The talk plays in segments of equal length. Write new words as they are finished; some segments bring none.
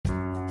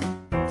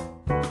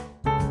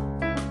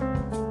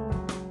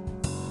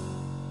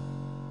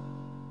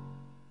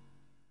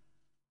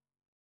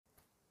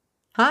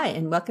Hi,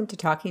 and welcome to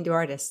Talking to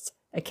Artists,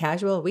 a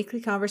casual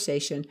weekly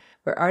conversation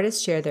where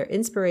artists share their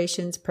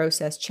inspirations,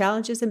 process,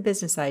 challenges, and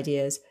business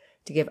ideas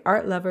to give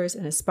art lovers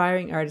and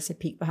aspiring artists a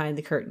peek behind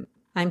the curtain.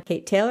 I'm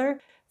Kate Taylor,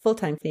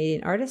 full-time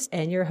Canadian artist,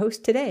 and your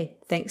host today.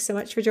 Thanks so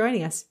much for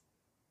joining us.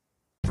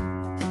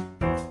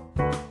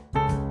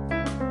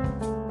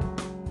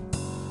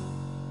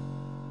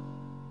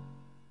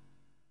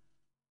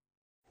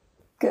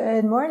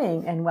 Good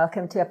morning, and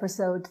welcome to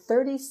episode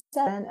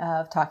 37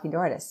 of Talking to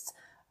Artists,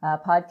 a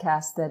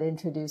podcast that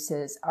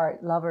introduces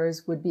art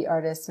lovers, would-be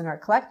artists, and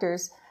art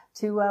collectors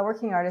to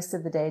working artists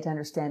of the day to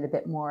understand a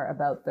bit more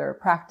about their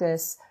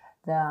practice,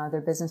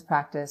 their business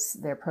practice,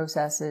 their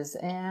processes,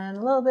 and a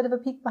little bit of a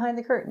peek behind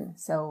the curtain.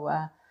 So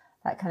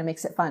that kind of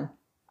makes it fun.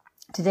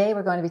 Today,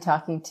 we're going to be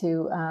talking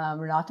to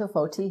Renato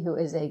Foti, who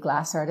is a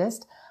glass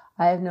artist.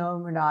 I have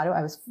known Renato.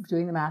 I was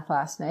doing the math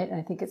last night, and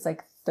I think it's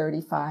like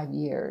 35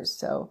 years.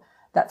 So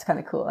that's kind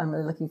of cool. I'm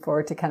really looking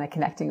forward to kind of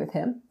connecting with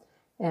him.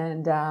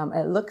 And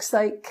it looks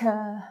like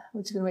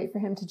we're just going to wait for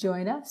him to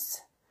join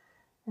us.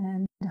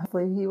 And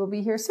hopefully he will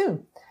be here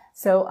soon.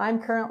 So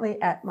I'm currently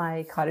at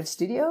my cottage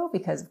studio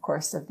because, of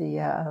course, of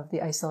the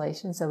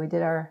isolation. So we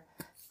did our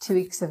 2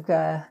 weeks of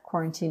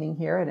quarantining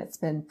here, and it's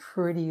been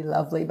pretty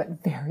lovely,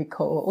 but very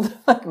cold,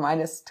 like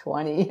minus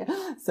 20.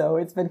 So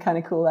it's been kind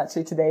of cool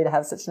actually today to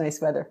have such nice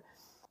weather.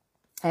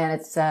 And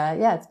it's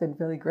been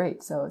really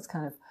great. So it's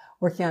kind of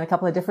working on a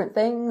couple of different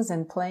things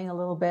and playing a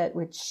little bit,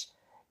 which,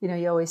 you know,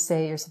 you always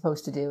say you're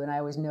supposed to do. And I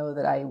always know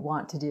that I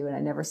want to do, and I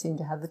never seem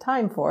to have the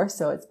time for.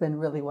 So it's been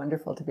really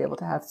wonderful to be able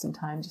to have some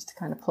time just to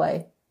kind of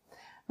play.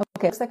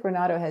 Okay, looks like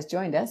Renato has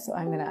joined us. So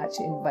I'm going to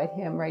actually invite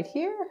him right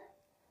here.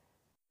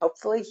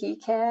 Hopefully he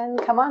can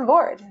come on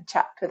board and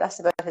chat with us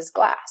about his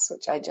glass,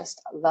 which I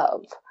just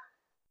love.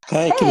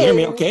 Hi, can you hear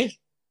me okay?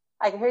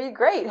 I can hear you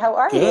great. How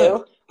are Good.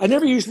 you? I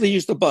never usually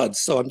use the buds,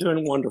 so I'm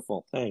doing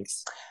wonderful.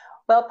 Thanks.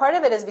 Well, part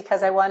of it is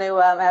because I want to,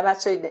 I'm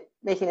actually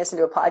making this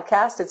into a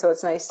podcast, and so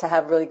it's nice to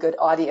have really good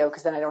audio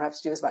because then I don't have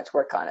to do as much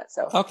work on it.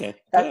 So okay,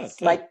 that's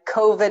good. my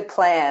COVID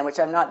plan, which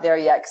I'm not there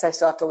yet because I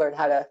still have to learn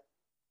how to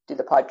do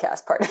the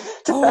podcast part of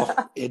it.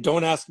 Oh,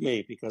 don't ask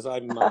me because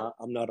I'm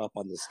not up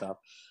on this stuff.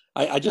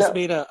 I just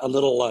made a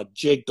little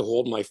jig to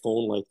hold my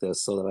phone like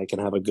this so that I can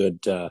have a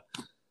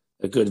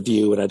good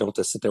view, and I don't have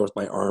to sit there with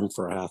my arm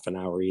for half an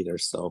hour either.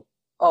 So.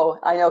 Oh,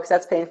 I know, because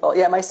that's painful.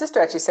 Yeah, my sister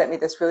actually sent me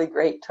this really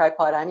great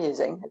tripod I'm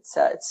using. It's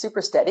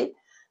super steady,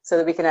 so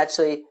that we can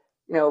actually,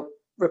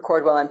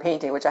 record while I'm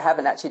painting, which I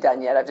haven't actually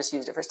done yet. I've just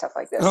used it for stuff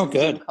like this. Oh, and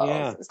good. Zoom calls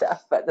Yeah. and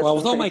stuff. But Well,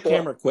 with all my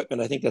camera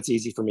equipment, I think that's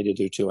easy for me to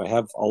do too. I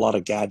have a lot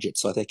of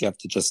gadgets, so I think you have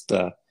to just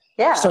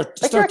start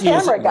you're a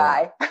camera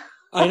guy.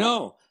 I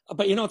know.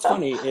 But what's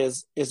funny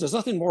is there's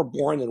nothing more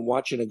boring than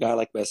watching a guy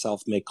like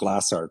myself make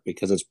glass art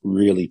because it's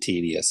really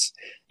tedious.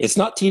 It's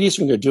not tedious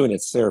when you're doing it,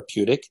 it's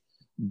therapeutic.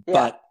 Yeah.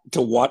 But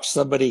to watch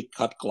somebody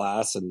cut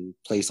glass and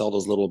place all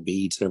those little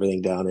beads and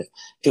everything down,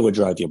 it would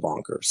drive you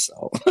bonkers.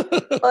 So.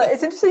 Well,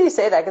 it's interesting you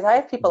say that because I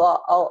have people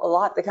a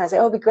lot that kind of say,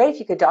 oh, it'd be great if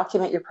you could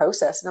document your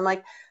process. And I'm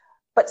like,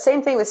 but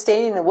same thing with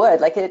staining the wood.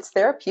 Like, it's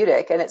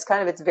therapeutic and it's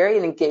very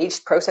an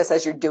engaged process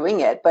as you're doing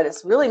it, but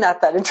it's really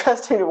not that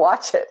interesting to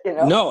watch it,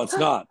 No, it's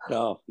not.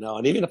 No.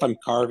 And even if I'm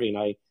carving,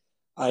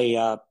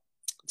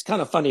 it's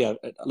kind of funny. A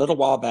little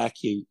while back,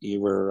 you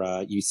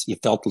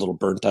felt a little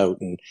burnt out,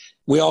 and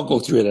we all go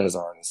through it as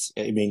artists.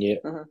 I mean,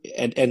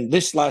 and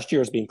this last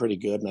year has been pretty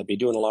good, and I've been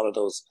doing a lot of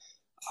those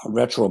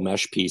retro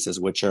mesh pieces,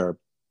 which are,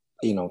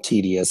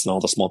 tedious, and all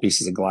the small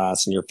pieces of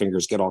glass, and your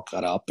fingers get all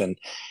cut up, and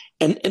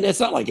it's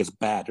not like it's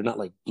bad. They're not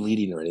like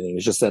bleeding or anything.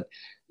 It's just that,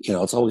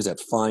 it's always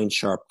that fine,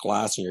 sharp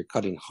glass, and you're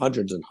cutting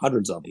hundreds and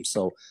hundreds of them.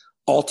 So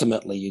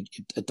ultimately,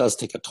 it does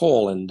take a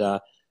toll, and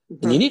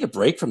you need a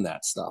break from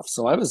that stuff.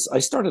 So I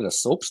started a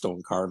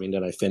soapstone carving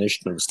that I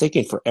finished, and it was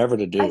taking forever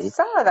to do. I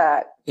saw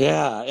that.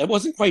 Yeah, it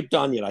wasn't quite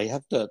done yet. I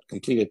have the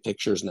completed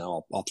pictures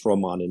now. I'll throw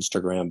them on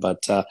Instagram,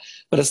 but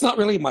it's not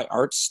really my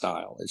art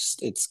style.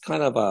 It's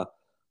kind of a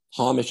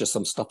homage to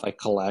some stuff I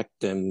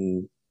collect,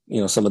 and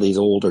some of these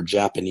older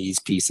Japanese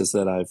pieces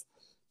that I've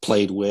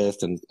played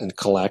with and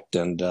collect,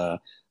 and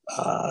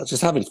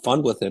just having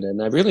fun with it.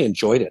 And I really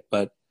enjoyed it.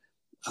 But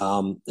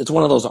it's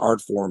one of those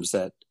art forms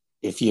that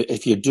if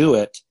you do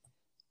it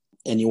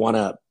and you want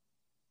to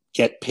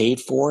get paid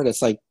for it,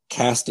 it's like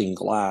casting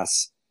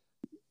glass.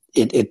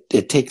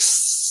 It takes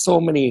so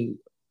many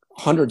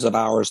hundreds of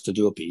hours to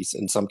do a piece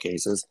in some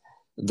cases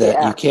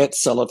that you can't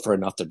sell it for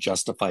enough to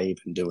justify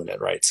even doing it,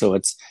 right? So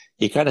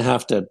you kind of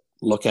have to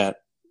look at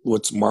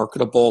what's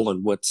marketable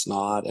and what's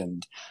not,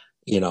 and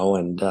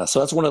so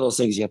that's one of those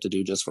things you have to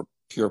do just for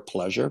pure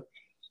pleasure,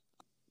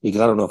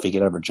 because I don't know if you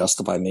could ever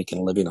justify making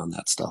a living on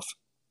that stuff.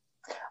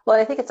 Well,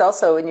 I think it's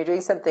also when you're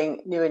doing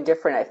something new and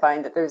different, I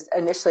find that there's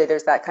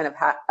that kind of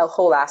a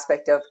whole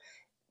aspect of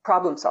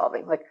problem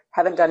solving, like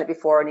haven't done it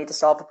before, need to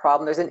solve the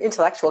problem. There's an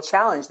intellectual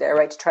challenge there,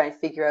 right? To try and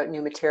figure out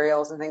new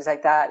materials and things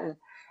like that.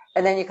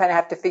 And then you kind of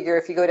have to figure,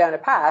 if you go down a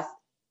path,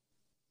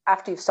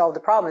 after you've solved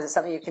the problem, is it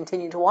something you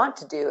continue to want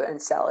to do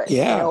and sell it?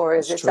 Yeah. Or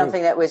is it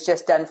something that was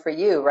just done for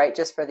you, right?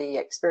 Just for the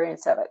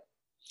experience of it?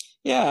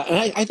 Yeah,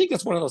 and I think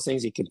that's one of those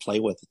things you can play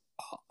with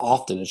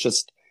often. It's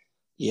just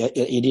yeah,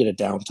 you need a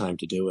downtime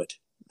to do it,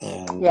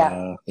 and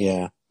Yeah.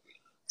 yeah.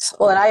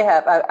 Well, and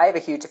So I have a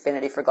huge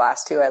affinity for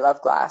glass too. I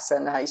love glass,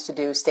 and I used to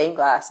do stained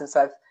glass, and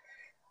so I've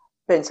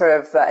been sort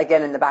of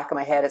again in the back of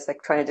my head. It's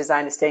like trying to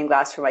design a stained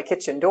glass for my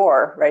kitchen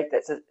door, right?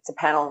 It's a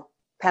panel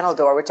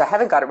door, which I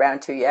haven't got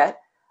around to yet.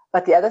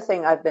 But the other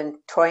thing I've been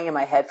toying in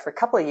my head for a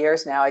couple of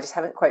years now, I just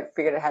haven't quite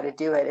figured out how to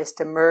do it, is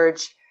to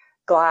merge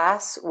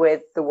glass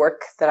with the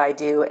work that I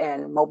do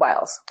and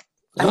mobiles.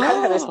 I'm kind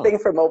of have this oh thing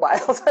for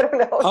mobiles. I don't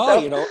know.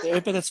 oh, So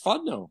but it's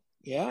fun though.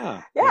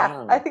 Yeah, yeah,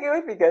 yeah. I think it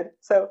would be good.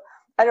 So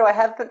I don't know. I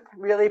haven't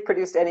really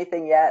produced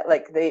anything yet.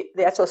 Like the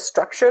actual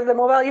structure of the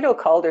mobile,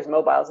 Calder's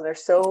mobiles, and they're Of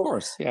so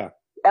course, yeah.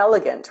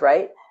 elegant,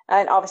 right?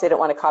 And obviously, I don't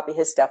want to copy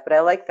his stuff, but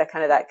I like that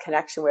kind of that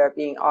connection where it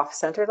being off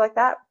centered like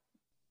that.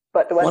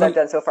 But the ones One I've of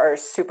done so far are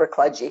super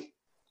kludgy.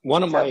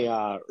 one of So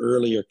my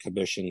earlier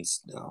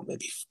commissions,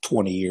 maybe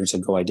 20 years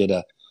ago, I did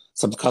a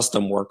some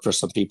custom work for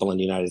some people in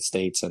the United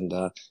States, and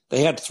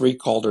they had three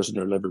Calders in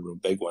their living room,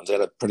 big ones. They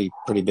had a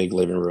pretty big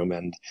living room,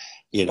 and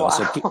so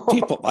wow,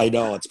 people. I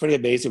know it's pretty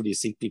amazing when you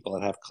see people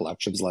that have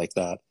collections like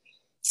that.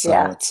 So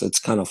yeah. it's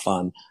kind of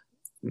fun,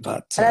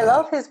 but And I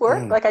love his work.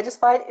 yeah, Like I just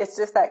find it's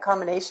just that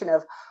combination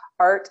of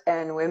art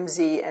and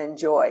whimsy and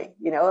joy.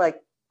 Like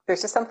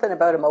there's just something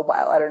about a mobile.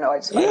 I don't know. I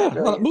just find it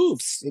yeah. Well, really,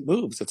 it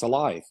moves, it's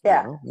alive,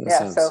 yeah, in a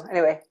yeah. So sense.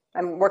 anyway,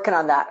 I'm working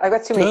on that. I've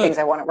got too many things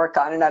Good. I want to work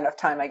on and not enough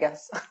time, I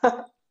guess.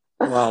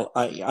 Well,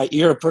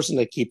 you're a person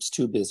that keeps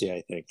too busy,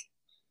 I think.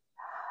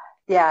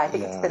 Yeah, I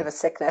think it's a bit Yeah, of a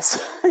sickness.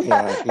 Yeah,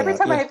 yeah, yeah, every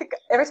time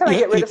I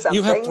get rid of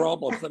you have something.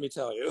 problems, let me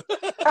tell you.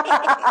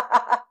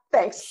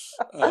 Thanks.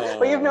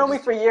 Well, you've known me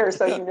Just for years,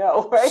 so you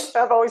know, right?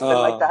 I've always been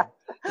like uh, that.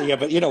 yeah,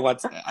 but you know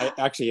what? I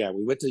actually, yeah,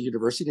 we went to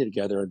university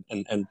together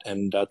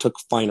and took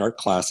fine art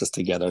classes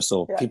together.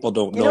 So Yeah. people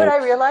don't You know what know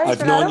I realized, I've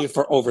known Renato? you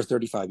for over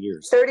 35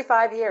 years.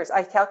 35 years.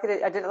 I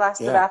calculated, I did it last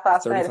the Yeah, math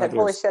last night. I said, 35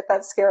 holy years. shit,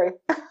 that's scary.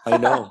 I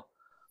know.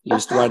 You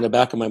used to ride in the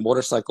back of my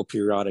motorcycle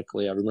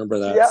periodically. I remember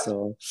that. Yep.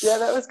 So, Yeah,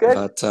 that was good.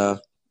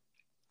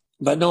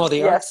 but no, the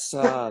Yes.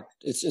 arts,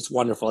 it's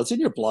wonderful. It's in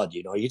your blood.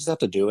 You just have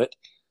to do it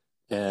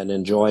and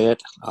enjoy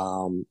it.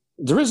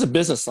 There is a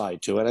business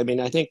side to it. I mean,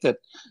 I think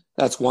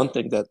that's one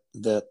thing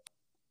that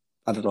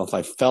I don't know if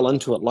I fell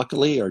into it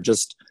luckily or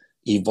just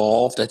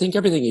evolved. I think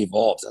everything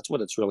evolves. That's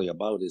what it's really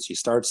about. Is you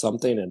start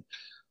something and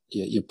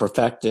you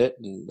perfect it,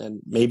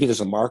 and maybe there's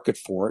a market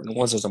for it. And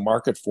once there's a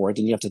market for it,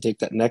 then you have to take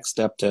that next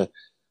step to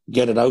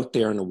get it out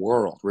there in the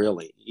world.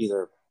 Really,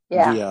 either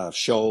Yeah. via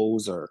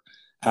shows or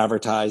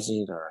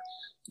advertising or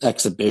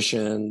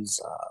exhibitions,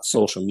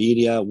 social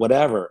media,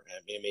 whatever.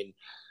 I mean,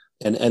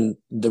 and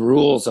the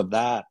rules of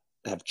that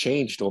have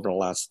changed over the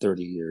last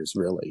 30 years,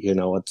 really.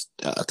 It's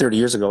 30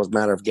 years ago, it was a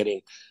matter of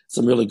getting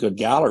some really good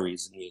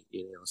galleries and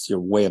it's your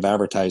way of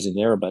advertising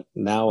there, but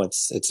now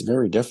it's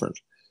very different.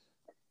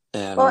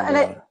 Well,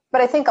 And but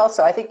I think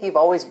also, I think you've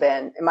always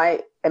been, in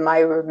my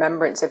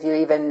remembrance of you,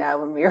 even now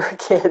when we were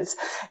kids,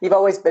 you've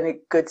always been a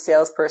good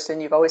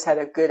salesperson. You've always had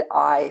a good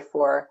eye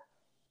for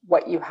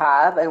what you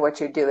have and what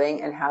you're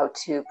doing and how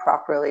to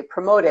properly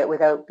promote it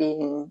without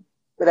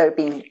it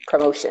being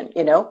promotion.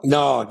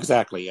 no,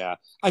 exactly, yeah.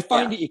 I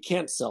find Yeah. that you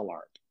can't sell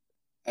art.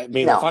 I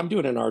mean, if No. I'm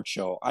doing an art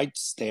show, I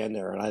stand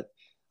there and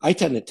I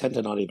tend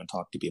to not even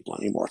talk to people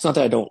anymore. It's not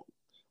that I don't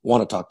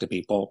want to talk to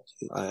people.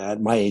 At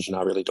my age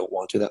now, I really don't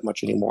want to that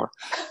much anymore.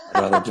 I'd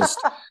rather just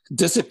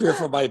disappear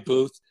from my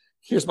booth.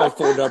 Here's my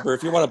phone number.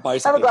 If you want to buy Have a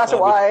something, glass of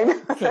call me.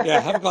 wine. Yeah,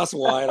 have a glass of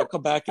wine. I'll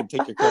come back and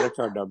take your credit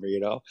card number.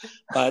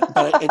 But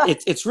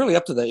it's really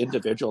up to the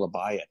individual to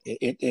buy it.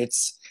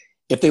 It's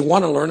if they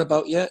want to learn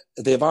about you,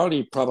 they've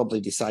already probably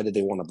decided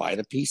they want to buy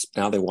the piece.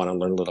 Now they want to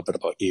learn a little bit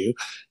about you.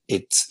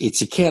 It's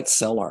you can't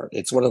sell art.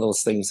 It's one of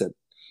those things that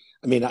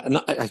I mean,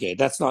 okay,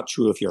 that's not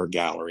true if you're a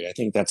gallery. I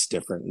think that's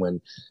different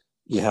when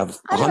you have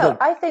I don't know.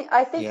 100.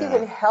 I think you Yeah,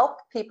 can help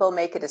people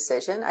make a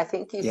decision. I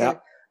think you yeah.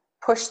 can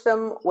push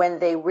them when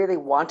they really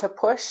want to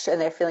push and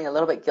they're feeling a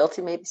little bit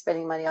guilty maybe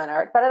spending money on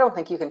art. But I don't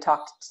think you can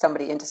talk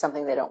somebody into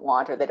something they don't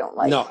want or they don't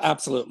No, like.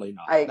 absolutely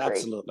not. I agree.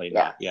 Absolutely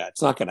Yeah. not. Yeah,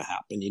 it's not going to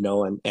happen.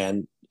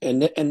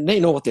 And they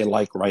know what they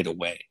like right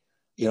away.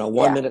 One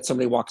Yeah. minute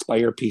somebody walks by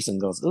your piece and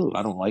goes, "Ooh,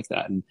 I don't like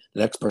that," and the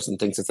next person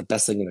thinks it's the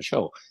best thing in the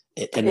show.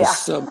 And Yeah.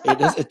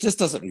 it just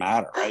doesn't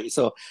matter, right?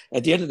 So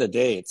at the end of the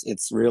day,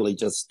 it's really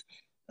just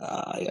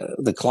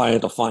the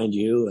client will find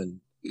you, and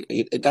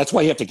that's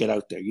why you have to get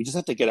out there. You just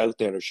have to get out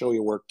there to show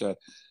your work to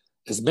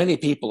as many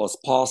people as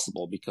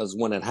possible, because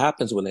when it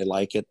happens, when they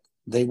like it,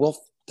 they will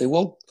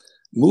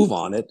move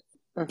on it.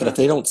 But if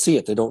Hmm. they don't see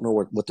it, they don't know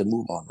what to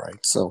move on, right?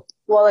 So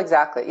Well,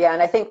 exactly. Yeah.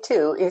 And I think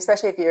too,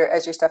 especially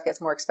as your stuff gets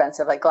more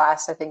expensive, like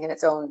glass, I think in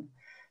its own,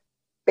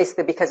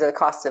 basically because of the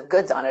cost of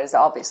goods on it is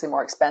obviously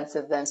more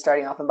expensive than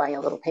starting off and buying a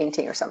little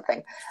painting or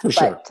something. for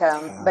sure.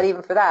 But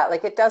even for that,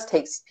 like it does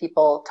take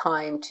people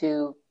time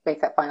to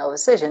make that final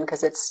decision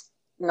because it's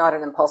not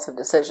an impulsive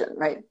decision,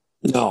 right?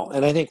 No,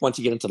 and I think once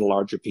you get into the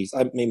larger piece,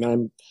 I mean,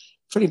 I'm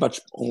pretty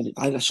much only,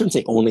 I shouldn't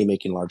say only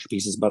making larger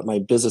pieces, but my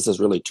business has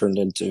really turned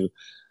into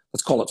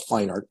let's call it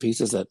fine art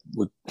pieces that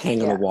would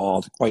hang on the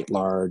wall, quite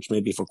large,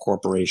 maybe for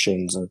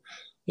corporations or,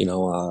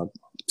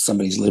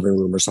 somebody's living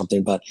room or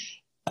something. But,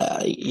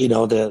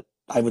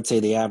 I would say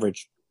the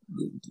average,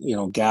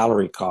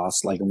 gallery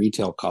cost, like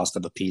retail cost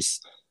of a piece,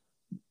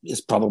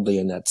 is probably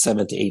in that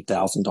 $7,000 to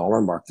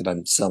 $8,000 mark that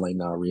I'm selling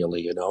now,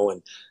 really,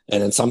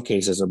 and in some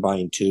cases they're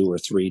buying 2 or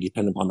 3,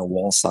 depending on the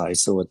wall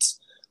size. So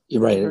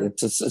you're right,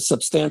 it's a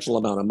substantial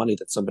amount of money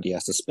that somebody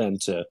has to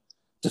spend to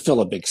fill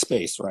a big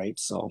space, right?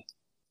 So.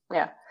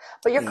 Yeah,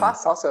 but your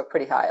costs also are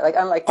pretty high. Like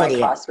unlike my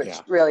costs, which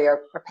really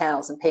are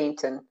panels and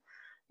paint, and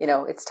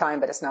it's time,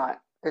 but it's not.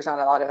 There's not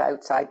a lot of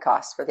outside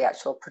costs for the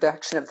actual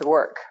production of the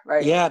work,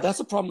 right? Yeah, that's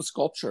a problem with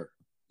sculpture.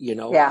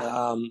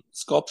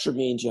 Sculpture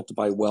means you have to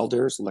buy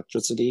welders,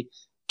 electricity,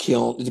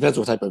 kiln. It depends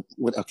what type of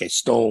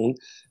stone.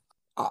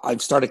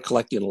 I've started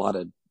collecting a lot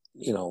of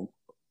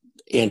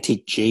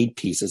antique jade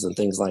pieces and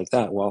things like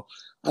that. Well,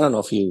 I don't know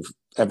if you've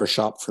ever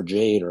shopped for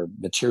jade or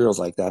materials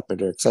like that, but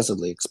they're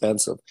excessively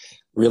expensive,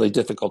 really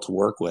difficult to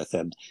work with,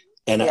 and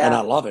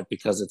I love it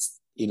because it's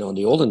in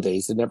the olden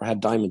days they never had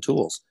diamond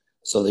tools,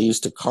 so they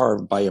used to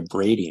carve by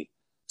abrading.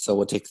 So it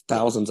would take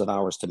thousands of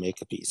hours to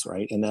make a piece,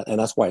 right? And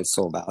that's why it's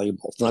so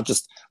valuable. It's not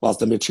just,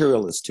 the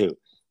material is too,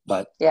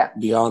 but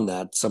beyond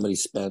that, somebody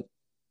spent,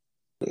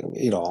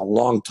 a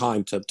long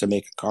time to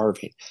make a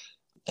carving.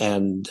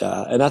 And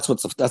that's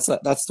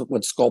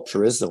what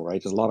sculpture is though,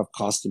 right? There's a lot of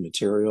cost of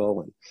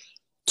material and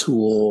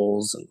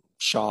tools and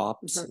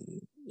shops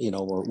and,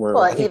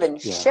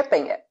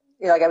 shipping it.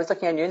 Like I was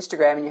looking on your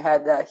Instagram and you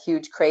had the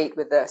huge crate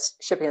with the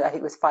shipping, I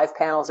think it was 5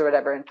 panels or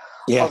whatever, and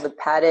all the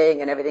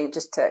padding and everything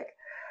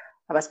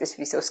it must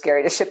be so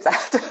scary to ship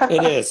that.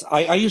 It is.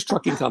 I use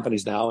trucking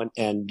companies now,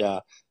 and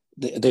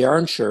they are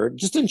insured.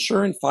 Just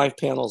insuring 5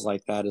 panels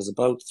like that is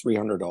about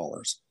 $300,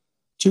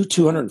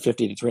 $250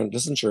 to $300.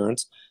 Just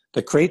insurance.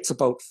 The crate's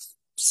about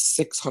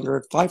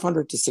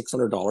 $500 to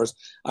 $600.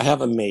 I have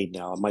them made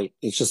now.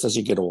 It's just as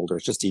you get older,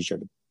 it's just easier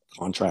to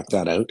contract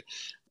that out.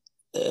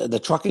 The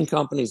trucking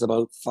company is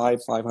about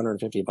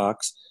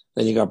 $550.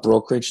 Then you got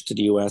brokerage to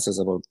the US is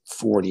about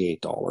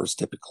 $48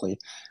 typically.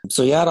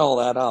 So you add all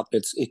that up,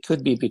 it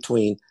could be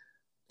between,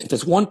 if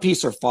it's 1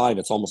 piece or 5,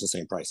 it's almost the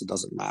same price. It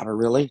doesn't matter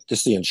really.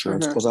 Just the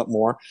insurance goes up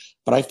more.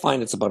 But I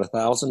find it's about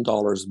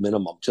 $1,000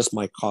 minimum, just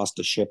my cost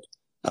to ship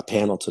a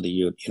panel to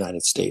the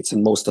United States.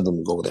 And most of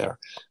them go there.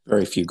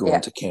 Very few go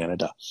into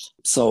Canada.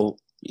 So,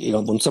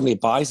 when somebody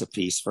buys a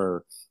piece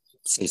for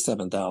say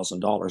 $7,000,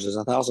 there's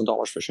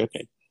 $1,000 for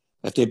shipping.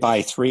 If they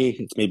buy 3,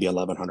 it's maybe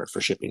 $1,100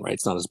 for shipping, right?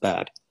 It's not as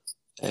bad.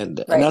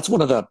 And that's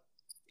one of the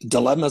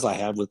dilemmas I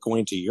have with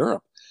going to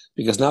Europe,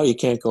 because now you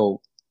can't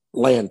go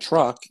land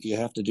truck, you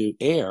have to do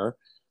air.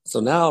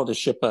 So now to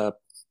ship you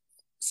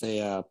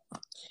have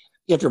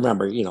to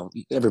remember,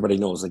 everybody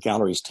knows the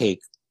galleries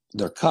take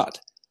their cut,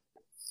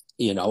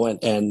 so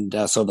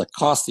the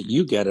cost that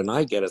you get and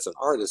I get as an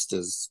artist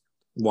is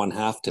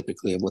 1/2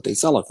 typically of what they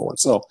sell it for.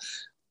 So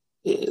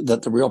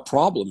that the real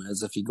problem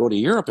is if you go to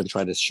Europe and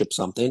try to ship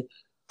something,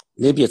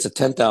 maybe it's a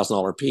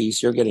 $10,000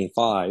 piece, you're getting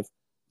 5,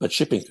 but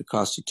shipping could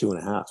cost you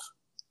 2.5.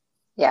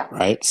 Yeah.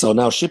 Right. So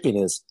now shipping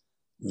is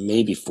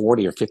maybe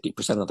 40 or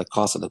 50% of the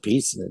cost of the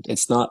piece. And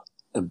it's not,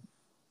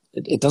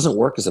 it doesn't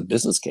work as a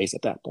business case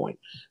at that point,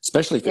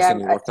 especially if you're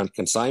sending work on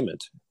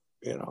consignment,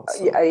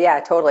 So. Yeah,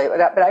 totally.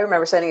 But I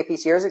remember sending a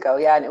piece years ago.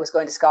 Yeah. And it was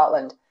going to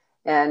Scotland.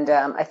 And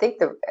I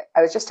think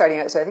I was just starting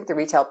out. So I think the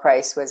retail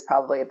price was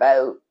probably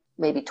about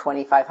maybe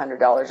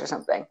 $2,500 or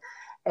something.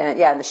 And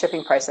and the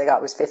shipping price I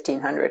got was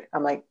 $1,500.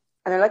 I'm like,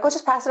 and they're like, well,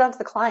 just pass it on to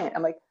the client.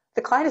 I'm like,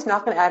 the client is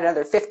not going to add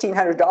another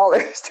 $1,500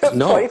 to a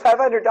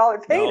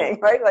 $2,500 painting,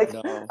 right? Like,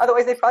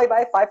 otherwise they'd probably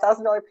buy a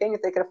 $5,000 painting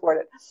if they could afford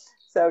it.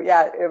 So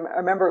I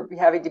remember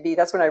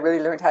that's when I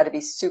really learned how to be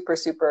super,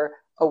 super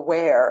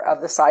aware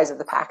of the size of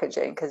the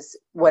packaging, because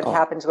what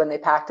happens when they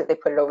packed it, they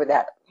put it over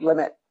that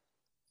limit.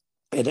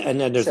 And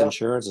then there's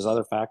insurance, there's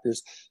other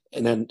factors.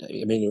 And then,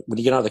 when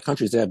you get out of the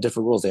countries, they have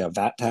different rules. They have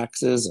VAT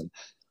taxes and,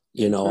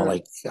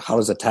 like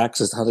how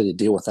do you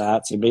deal with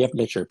that? So you have to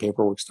make sure your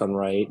paperwork's done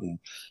right. And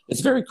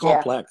it's very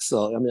complex.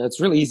 So, it's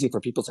really easy for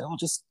people to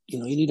say,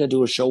 you need to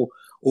do a show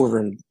over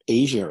in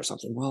Asia or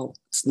something. Well,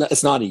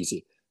 it's not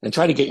easy. And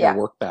try to get your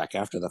work back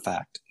after the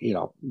fact.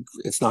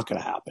 It's not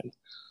going to happen.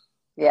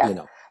 Yeah.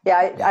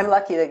 I'm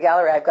lucky. The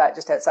gallery I've got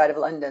just outside of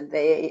London,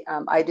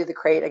 I do the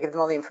crate. I give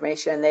them all the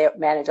information. They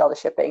manage all the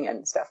shipping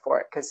and stuff for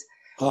it, because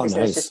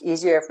it's just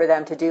easier for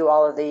them to do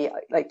all of the,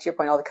 like to your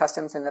point, all the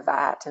customs and the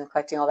VAT and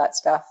collecting all that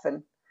stuff.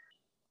 And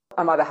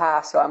on my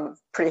behalf, so I'm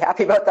pretty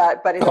happy about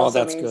that. But it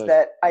also means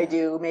that I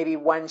do maybe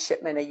one big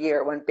shipment a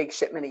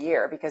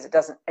year, because it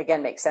doesn't,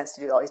 again, make sense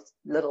to do all these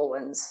little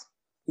ones.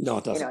 No,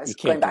 it doesn't. It's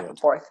going back and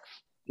forth.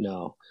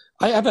 No.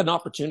 I have an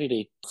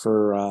opportunity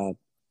for, I'm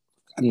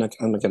not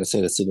going to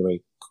say this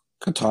anyway,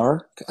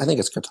 Qatar. I think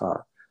it's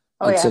Qatar.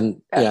 It's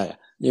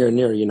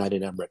near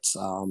United Emirates,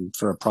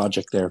 for a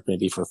project there,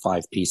 maybe for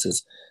 5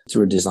 pieces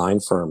through a design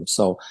firm.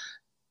 So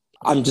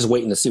I'm just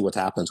waiting to see what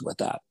happens with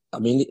that. I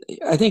mean,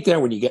 I think there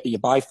when you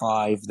buy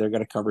five, they're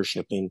going to cover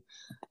shipping.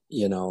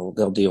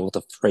 They'll deal with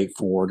the freight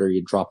forwarder.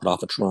 You drop it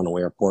off at Toronto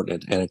Airport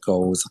and it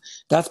goes.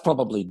 That's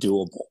probably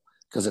doable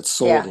because it's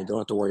sold. Yeah. And you don't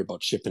have to worry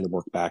about shipping the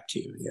work back to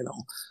you.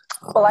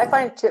 Well, I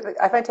find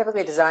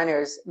typically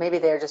designers, maybe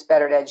they're just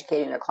better at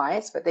educating their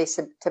clients, but they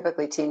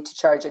typically seem to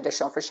charge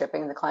additional for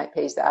shipping, and the client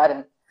pays that,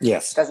 and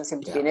yes, it doesn't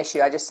seem to be an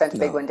issue. I just sent a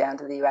big one down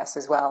to the US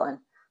as well, and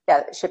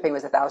yeah, shipping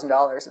was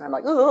 $1,000, and I'm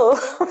like, ooh,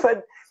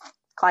 but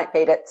client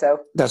paid it,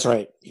 so that's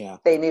right. Yeah,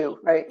 they knew,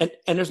 right?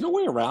 And there's no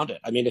way around it.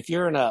 I mean, if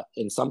you're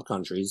in some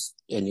countries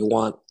and you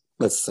want,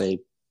 let's say,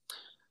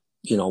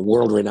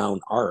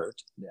 world-renowned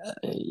art,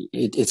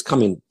 it's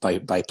coming by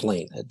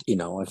plane.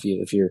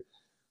 If you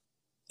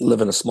live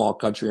in a small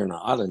country or an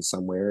island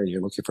somewhere and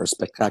you're looking for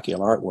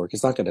spectacular artwork,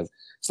 it's not going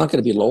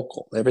to be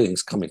local.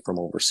 Everything's coming from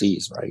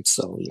overseas, right?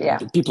 So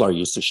people are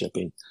used to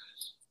shipping.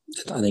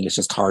 I think it's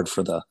just hard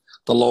for the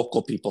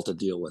local people to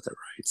deal with it,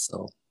 right?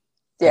 So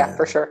yeah,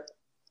 for sure.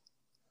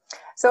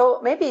 So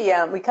maybe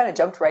we kind of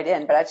jumped right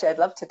in, but actually I'd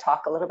love to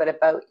talk a little bit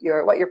about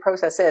what your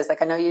process is.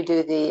 Like I know you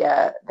do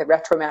the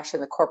retro mesh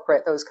and the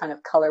corporate, those kind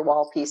of color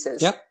wall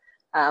pieces. Yep.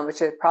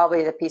 Which is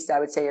probably the piece that I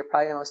would say you're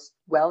probably the most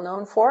well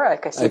known for.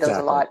 Like I see those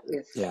a lot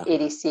with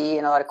ADC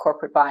and a lot of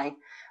corporate buying.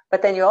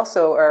 But then you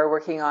also are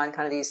working on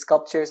kind of these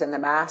sculptures and the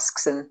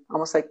masks and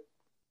almost like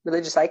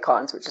religious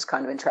icons, which is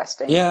kind of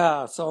interesting.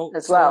 Yeah.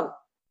 Well.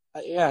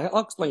 Yeah,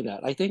 I'll explain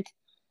that. I think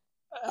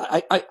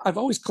I've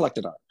always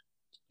collected art,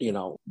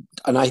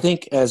 and I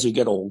think as you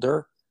get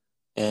older,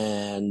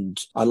 and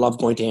I love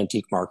going to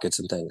antique markets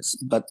and things,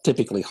 but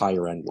typically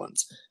higher end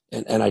ones.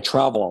 And I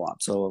travel a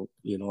lot. So,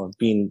 I've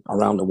been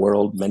around the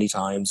world many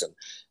times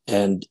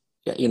and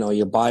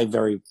you buy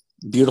very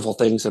beautiful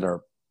things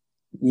that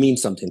mean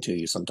something to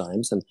you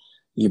sometimes and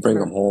you bring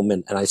them home.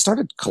 And I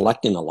started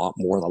collecting a lot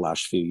more the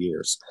last few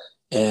years.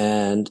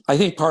 And I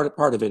think part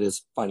of it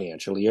is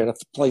financially. You're at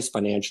a place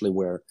financially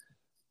where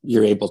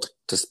you're able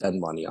to spend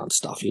money on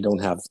stuff. You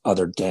don't have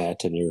other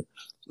debt and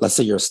let's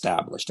say you're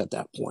established at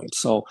that point.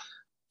 So,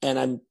 and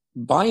I'm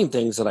buying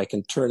things that I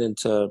can turn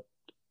into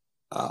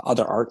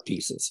other art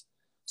pieces.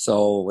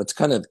 So it's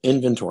kind of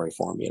inventory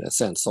for me in a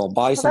sense. So I'll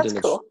buy something.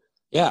 That's cool.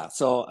 Yeah.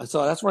 So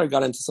that's where I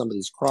got into some of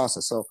these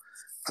crosses. So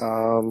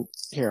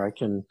here I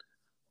can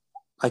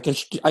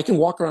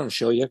walk around and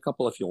show you a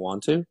couple if you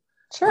want to.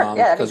 Sure.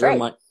 Yeah, that'd be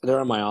great.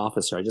 They're in my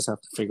office here. I just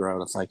have to figure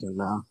out if I can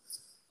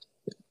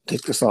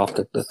take this off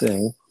the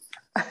thing.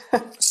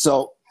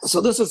 So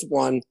this is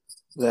one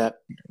that,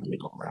 let me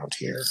go around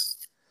here.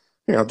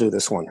 Here, I'll do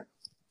this one.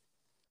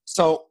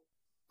 So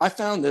I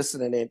found this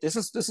in a name. This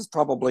is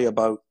probably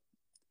about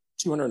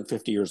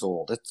 250 years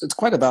old. It's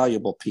quite a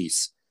valuable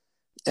piece,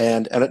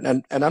 and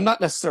I'm not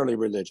necessarily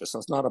religious, so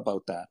it's not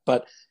about that.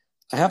 But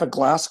I have a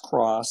glass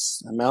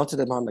cross. I mounted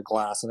it on the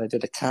glass, and I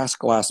did a cast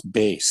glass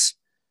base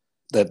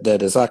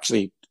that is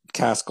actually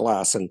cast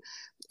glass,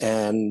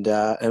 and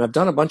I've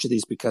done a bunch of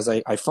these because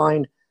I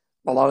find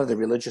a lot of the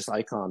religious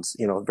icons,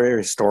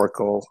 very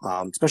historical,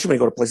 especially when you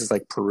go to places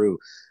like Peru.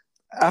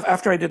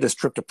 After I did this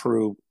trip to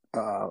Peru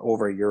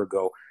over a year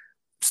ago,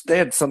 they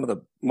had some of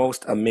the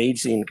most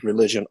amazing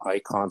religion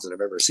icons that I've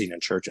ever seen in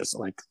churches,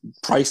 like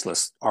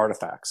priceless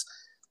artifacts.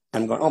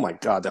 I'm going, oh my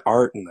God, the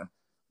art and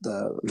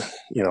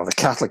the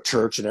Catholic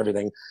Church and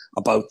everything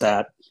about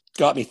that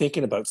got me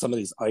thinking about some of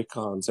these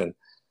icons.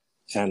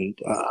 And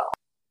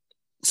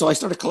so I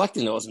started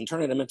collecting those and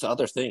turning them into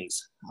other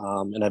things.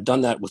 And I've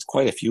done that with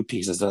quite a few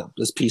pieces.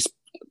 This piece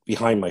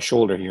behind my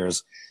shoulder here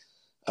is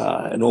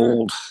an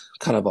old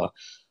kind of a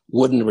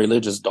wooden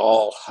religious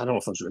doll. I don't know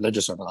if it was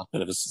religious or not,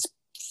 but it was this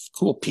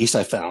cool piece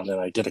I found,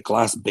 and I did a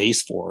glass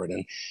base for it.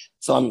 And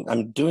so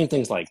I'm doing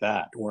things like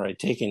that, where I'm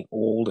taking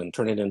old and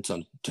turn it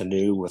into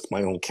new with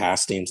my own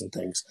castings and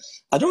things.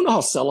 I don't know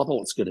how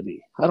sellable it's going to be.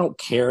 I don't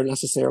care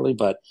necessarily,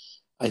 but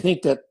I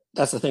think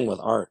that's the thing with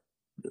art.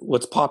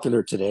 What's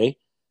popular today,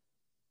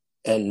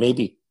 and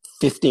maybe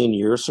 15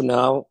 years from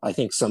now, I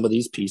think some of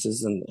these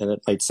pieces, and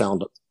it might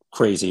sound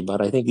crazy, but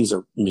I think these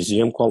are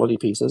museum quality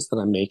pieces that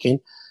I'm making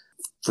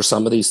for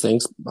some of these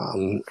things.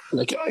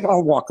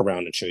 I'll walk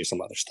around and show you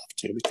some other stuff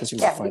too, because you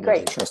might find it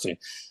interesting.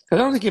 I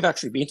don't think you've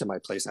actually been to my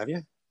place, have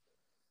you?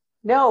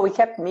 No, we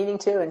kept meeting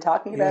to and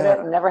talking about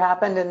it. It never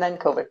happened, and then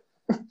COVID.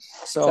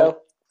 So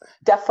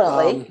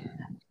definitely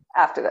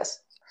after this.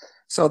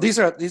 So these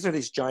are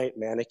these giant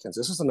mannequins.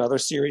 This is another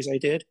series I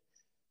did,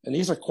 and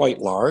these are quite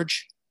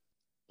large.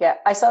 Yeah,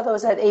 I saw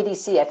those at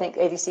ADC. I think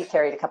ADC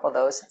carried a couple of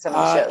those at some of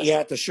the shows. Yeah,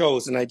 at the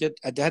shows, and I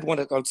had one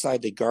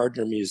outside the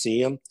Gardner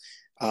Museum.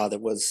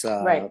 That was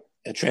a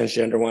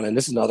transgender one. And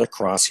this is another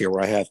cross here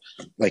where I have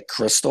like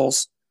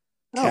crystals,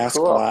 cast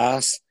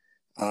glass.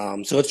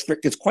 So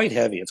it's quite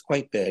heavy. It's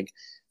quite big.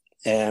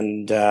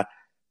 And, so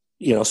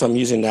I'm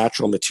using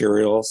natural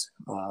materials.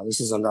 This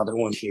is another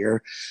one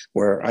here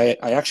where I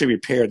actually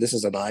repaired, this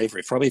is an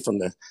ivory, probably from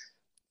the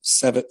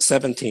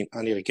 17th.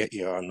 I need to get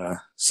you on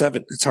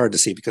 7. It's hard to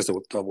see because of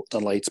the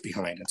light's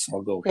behind it. So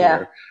I'll go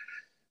here.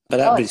 But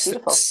that would be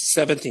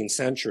 17th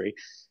century.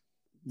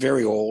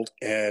 very old,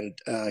 and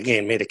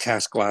again made a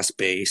cast glass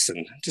base,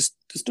 and just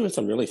doing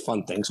some really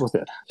fun things with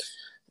it.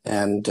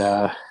 And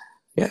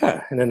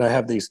yeah, and then I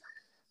have these,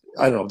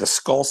 I don't know, the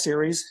Skull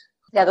series.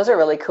 Yeah, those are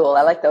really cool.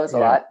 I like those a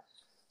lot.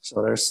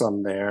 So there's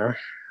some there.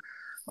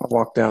 I'll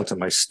walk down to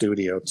my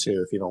studio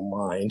too, if you don't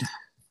mind.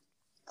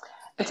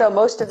 And so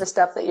most of the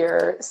stuff that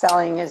you're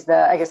selling is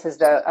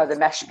the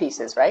mesh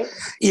pieces, right?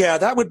 Yeah,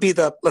 that would be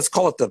let's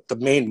call it the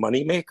main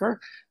money maker.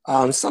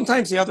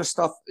 Sometimes the other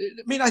stuff,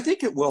 I mean, I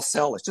think it will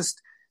sell.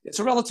 It's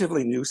a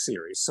relatively new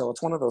series. So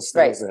it's one of those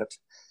things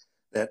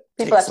that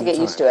people have to get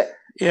used to it.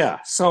 Yeah.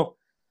 So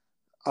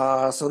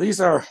this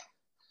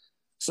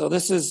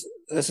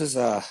is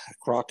a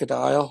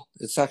crocodile.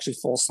 It's actually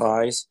full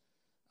size.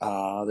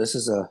 This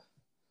is a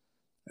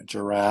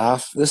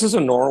giraffe. This is a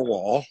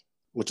narwhal,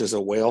 which is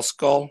a whale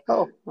skull.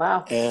 Oh,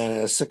 wow. And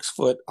a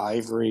 6-foot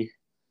ivory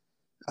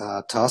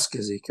tusk,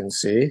 as you can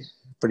see.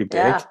 Pretty big.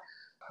 Yeah.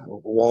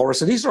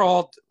 Walrus. And these are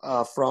all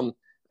from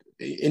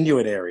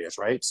Inuit areas,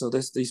 right? So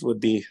these would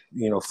be,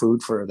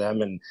 food for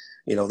them. And,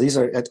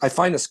 I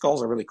find the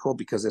skulls are really cool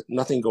because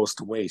nothing goes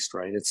to waste,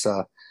 right? It's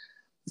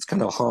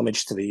kind of a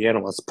homage to the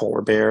animal. It's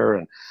polar bear,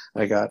 and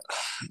I got,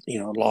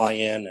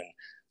 lion and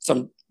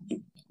some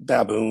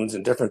baboons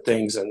and different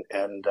things. And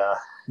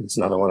it's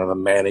another one of the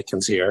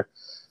mannequins here.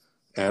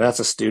 And that's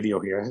a studio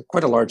here,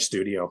 quite a large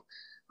studio.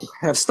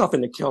 I have stuff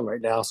in the kiln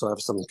right now, so I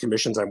have some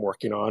commissions I'm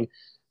working on.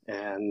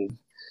 And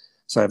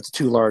so I have the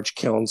 2 large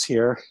kilns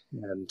here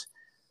and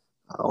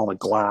all the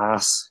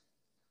glass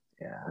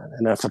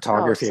and a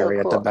photography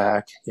area at the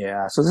back.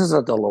 Yeah, so this is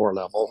at the lower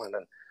level. And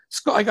then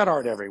I got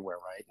art everywhere,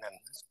 right? And then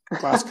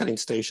glass cutting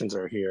stations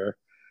are here.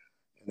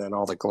 And then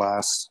all the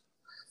glass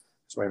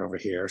is right over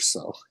here.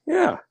 So,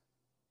 yeah.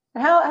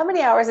 How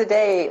many hours a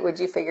day would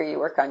you figure you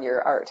work on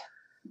your art?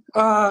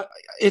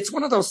 It's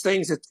one of those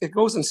things. It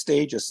goes in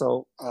stages.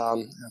 So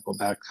I'll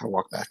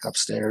walk back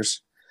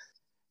upstairs.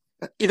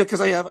 Either because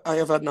I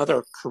have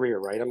another career,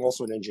 right? I'm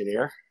also an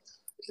engineer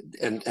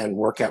and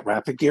work at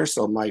Rapid Gear.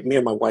 So me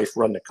and my wife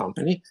run the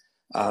company.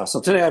 So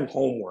today I'm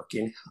home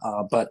working,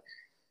 but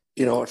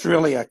it's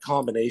really a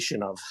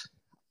combination of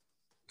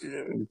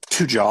 2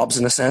 jobs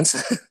in a sense.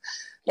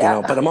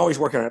 Yeah. But I'm always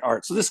working on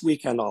art. So this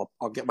weekend I'll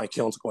get my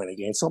kilns going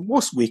again. So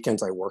most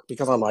weekends I work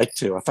because I like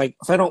to. If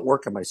I don't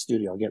work in my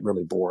studio, I'll get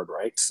really bored,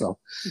 right? So,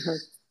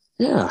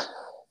 yeah.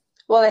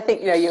 Well, I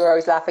think you were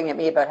always laughing at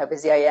me about how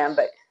busy I am,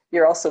 but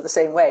you're also the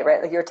same way,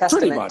 right? Like you're a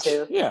testament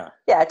to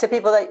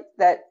people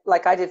that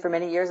like I did for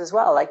many years as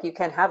well. Like you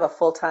can have a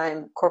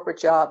full-time corporate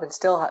job and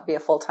still be a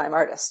full-time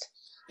artist.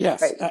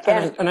 Yes, right?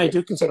 And I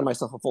do consider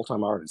myself a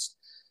full-time artist.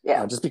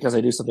 Yeah. Just because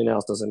I do something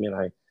else doesn't mean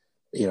I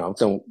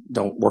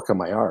don't work on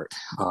my art.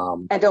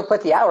 And don't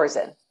put the hours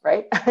in,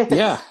 right?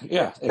 Yeah.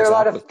 There are a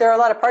lot of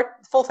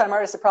full-time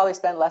artists that probably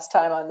spend less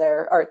time on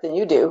their art than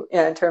you do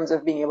in terms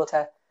of being able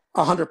to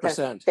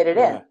 100% fit it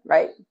in,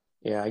 right?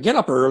 Yeah, I get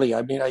up early.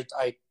 I mean, I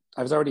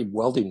was already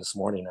welding this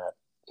morning at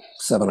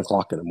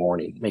 7:00 in the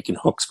morning, making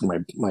hooks for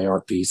my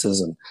art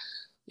pieces, and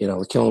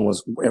the kiln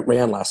it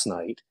ran last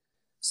night.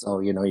 So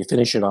you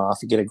finish it off,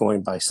 you get it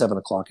going by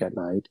 7:00 at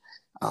night.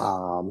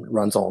 It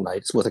runs all night.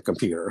 It's with a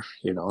computer,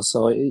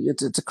 so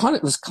it's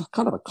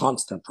kind of a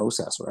constant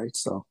process, right?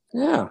 So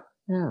yeah.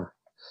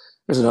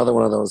 There's another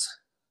one of those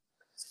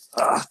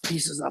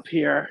pieces up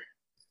here,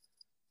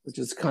 which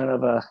is kind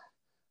of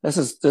this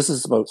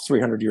is about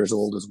 300 years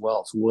old as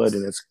well. It's wood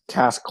and it's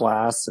cast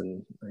glass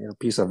and a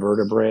piece of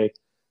vertebrae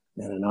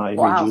and an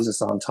ivory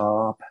Jesus on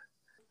top.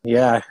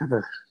 Yeah, I have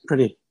a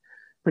pretty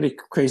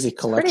crazy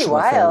collection. Pretty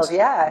wild, of things.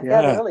 Yeah,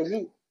 they're really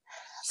neat.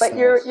 But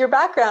your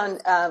background,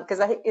 because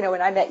I think,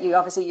 when I met you,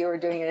 obviously you were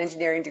doing an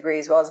engineering degree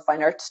as well as a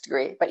fine arts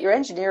degree, but your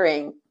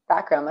engineering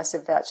background must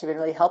have actually been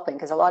really helping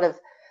because a lot of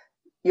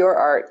your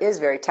art is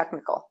very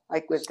technical,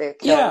 like with the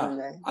kiln and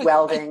the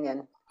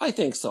welding. I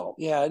think so.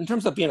 Yeah. In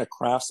terms of being a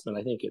craftsman,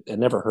 I think it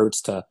never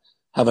hurts to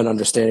have an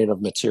understanding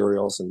of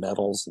materials and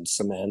metals and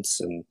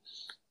cements and,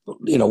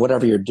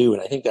 whatever you're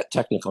doing. I think that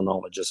technical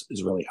knowledge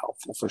is really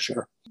helpful for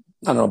sure.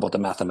 I don't know about the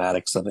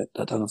mathematics of it.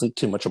 I don't think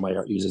too much of my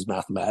art uses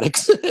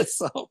mathematics.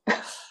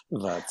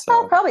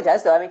 Probably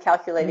does though. I mean,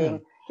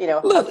 calculating,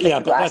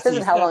 glasses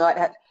and how long it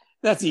had.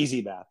 That's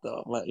easy math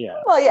though.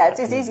 Yeah. Well, yeah, it's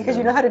easy because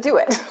you know how to do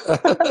it.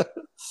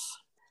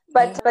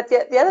 But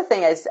the other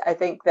thing is, I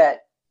think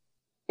that,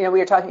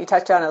 you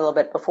touched on it a little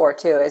bit before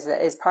too,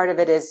 is part of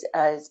it is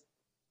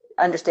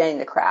understanding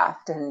the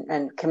craft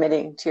and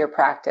committing to your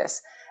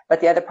practice. But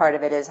the other part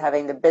of it is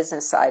having the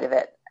business side of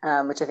it,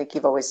 which I think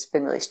you've always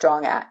been really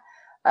strong at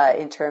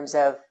in terms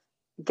of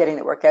getting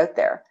the work out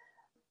there.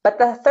 But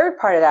the third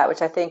part of that,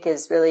 which I think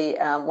is really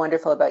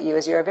wonderful about you,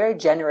 is you're a very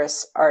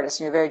generous artist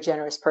and you're a very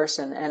generous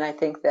person. And I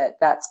think that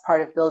that's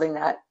part of building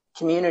that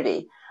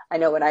community. I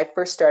know when I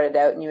first started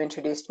out and you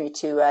introduced me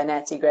to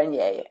Nancy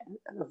Grenier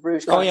of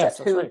Rouge Concept,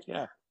 that's right.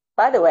 Yeah.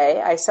 By the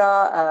way, I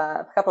saw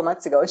a couple of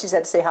months ago and she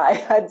said to say hi. I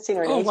hadn't seen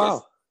her in ages.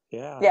 Wow.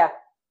 Yeah. Yeah.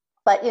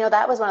 But,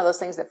 that was one of those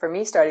things that for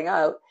me starting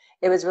out,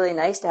 it was really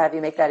nice to have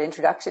you make that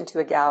introduction to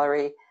a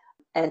gallery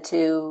and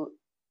to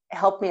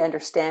helped me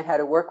understand how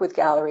to work with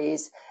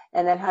galleries,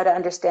 and then how to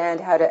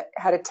understand how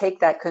to take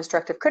that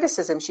constructive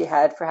criticism she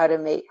had for how to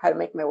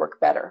make my work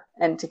better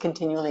and to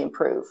continually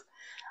improve.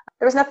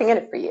 There was nothing in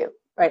it for you,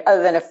 right?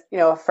 Other than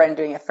a friend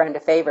doing a friend a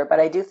favor.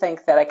 But I do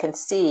think that I can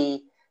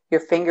see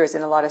your fingers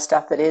in a lot of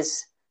stuff that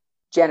is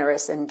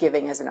generous and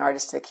giving as an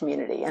artist to the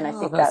community. And I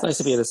think that's nice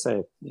of you to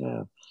say.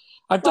 Yeah.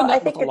 I've done well, I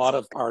that with think a lot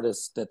of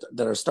artists that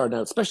are starting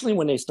out, especially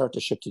when they start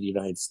to ship to the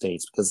United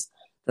States, because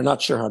they're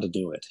not sure how to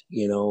do it,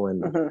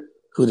 and mm-hmm.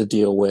 who to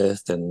deal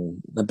with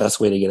and the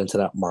best way to get into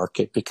that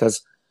market.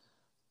 Because,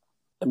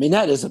 I mean,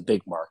 that is a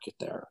big market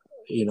there.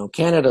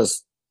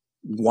 Canada's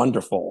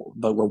wonderful,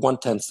 but we're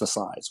 1/10 the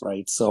size,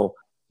 right? So,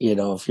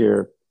 if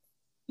you're,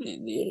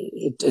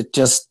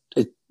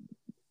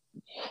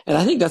 and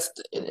I think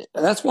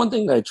that's one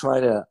thing that I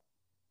try to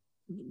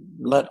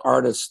let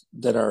artists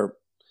that are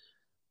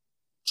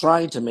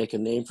trying to make a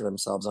name for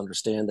themselves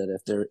understand, that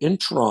if they're in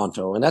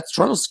Toronto, and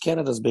Toronto's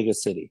Canada's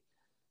biggest city,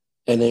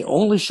 and they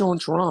only show in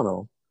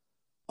Toronto,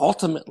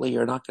 ultimately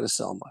you're not going to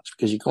sell much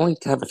because you can only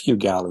have a few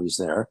galleries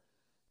there.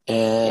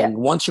 And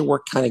once your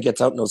work kind of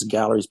gets out in those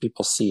galleries,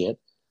 people see it.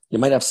 You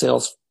might have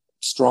sales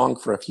strong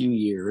for a few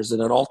years,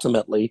 and then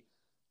ultimately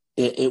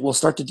it will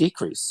start to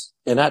decrease.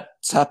 And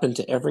that's happened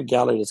to every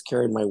gallery that's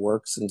carried my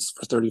work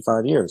for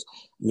 35 years.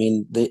 I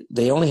mean,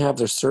 they only have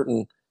their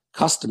certain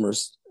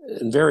customers,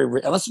 and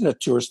unless in a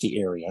touristy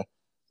area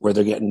where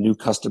they're getting new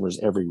customers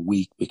every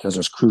week because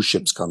there's cruise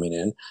ships coming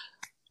in.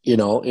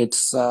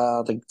 It's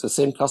the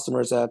same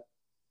customers at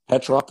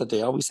Petroff that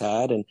they always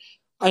had. And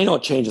I know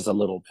it changes a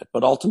little bit,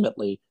 but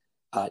ultimately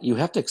you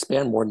have to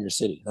expand more in your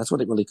city. That's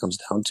what it really comes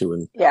down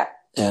to.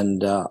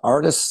 And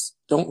artists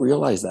don't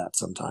realize that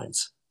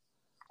sometimes.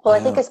 Well, I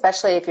think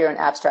especially if you're an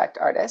abstract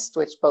artist,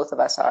 which both of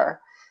us are,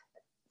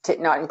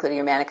 not including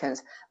your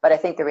mannequins, but I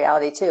think the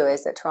reality too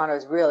is that Toronto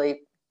is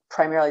really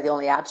primarily the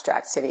only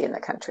abstract city in the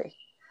country.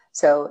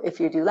 So if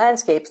you do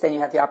landscapes, then you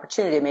have the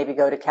opportunity to maybe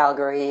go to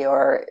Calgary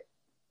or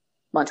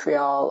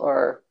Montreal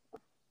or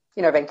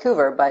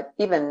Vancouver. But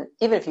even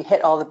if you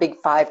hit all the big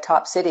 5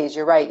 top cities,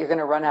 you're right, you're going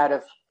to run out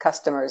of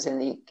customers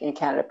in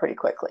Canada pretty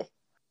quickly.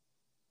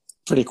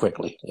 Pretty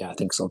quickly. Yeah, I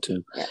think so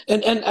too. Yeah.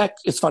 And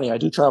it's funny, I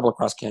do travel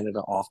across Canada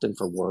often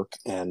for work,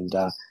 and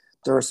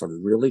there are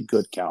some really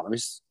good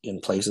galleries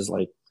in places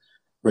like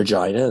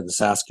Regina and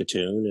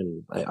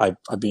Saskatoon, and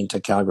I've been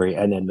to Calgary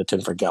and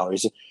Edmonton for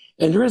galleries.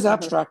 And there is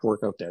abstract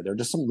work out there. There are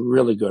just some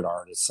really good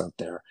artists out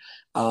there,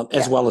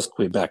 as well as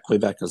Quebec.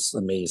 Quebec is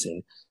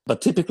amazing. But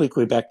typically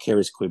Quebec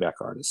carries Quebec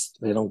artists.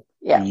 They don't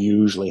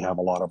usually have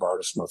a lot of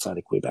artists from outside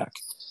of Quebec.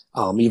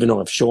 Even though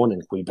I've shown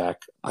in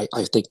Quebec, I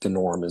think the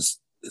norm is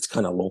it's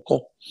kind of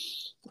local.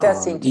 It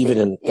does seem to be.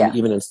 And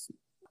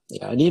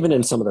even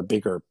in some of the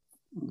bigger,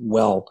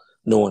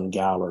 well-known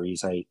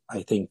galleries, I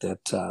think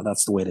that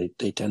that's the way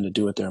they tend to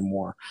do it there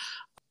more.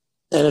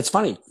 And it's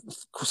funny,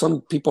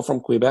 some people from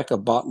Quebec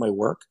have bought my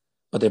work,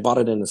 but they bought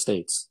it in the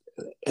States.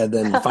 And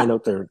then you find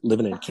out they're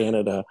living in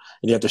Canada,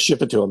 and you have to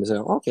ship it to them and say,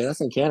 okay,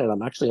 that's in Canada.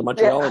 I'm actually in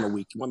Montreal in a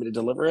week. You want me to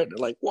deliver it? They're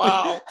like,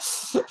 wow.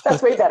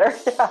 That's way better.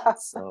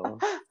 So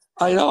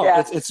I know.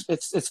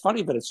 It's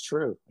funny, but it's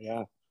true.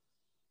 Yeah.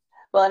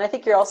 Well, and I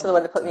think you're also the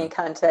one that put me in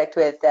contact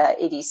with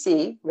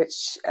ADC,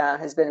 which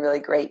has been really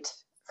great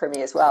for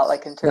me as well.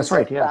 Like in terms That's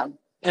right, of, yeah.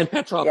 And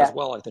Petroff as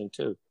well, I think,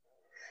 too.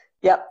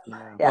 Yep.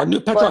 Yeah. Well,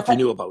 Petroff you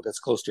knew about. That's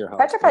close to your house.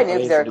 Petroff I knew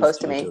because they were close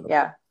to me,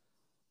 yeah.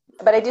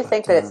 But I do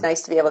think that it's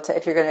nice to be able to,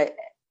 if you're going to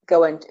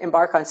go and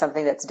embark on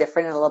something that's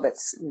different and a little bit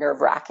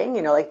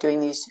nerve-wracking, like doing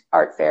these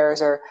art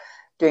fairs or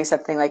doing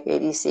something like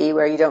ADC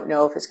where you don't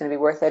know if it's going to be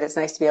worth it. It's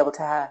nice to be able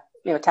to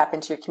tap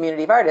into your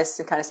community of artists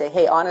and kind of say,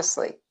 hey,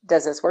 honestly,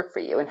 does this work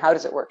for you? And how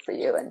does it work for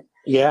you? And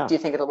do you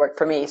think it'll work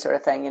for me, sort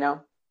of thing,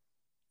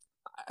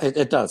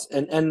 It does.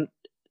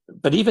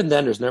 But even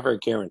then, there's never a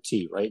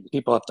guarantee, right?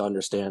 People have to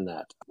understand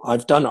that.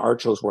 I've done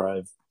art shows where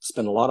I've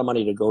spent a lot of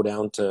money to go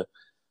down to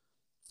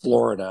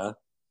Florida,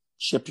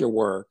 ship your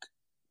work,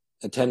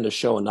 attend a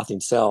show, and nothing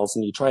sells.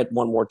 And you try it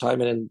one more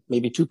time, and then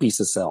maybe 2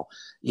 pieces sell.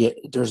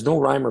 There's no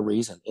rhyme or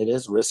reason. It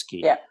is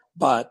risky. Yeah.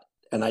 But,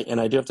 and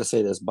I do have to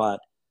say this, but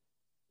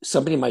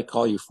somebody might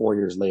call you 4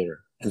 years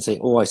later and say,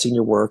 oh, I seen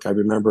your work. I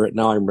remember it.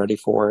 Now I'm ready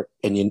for it.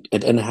 And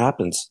it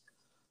happens.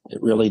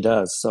 It really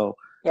does. So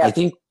I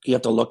think you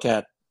have to look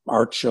at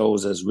art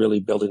shows as really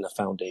building a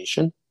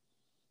foundation.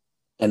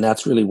 And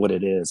that's really what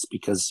it is,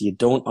 because you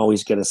don't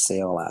always get a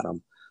sale at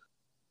them.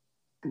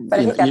 But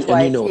I think that's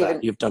why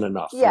that you've done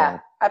enough. Yeah,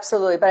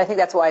 absolutely. But I think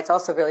that's why it's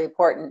also really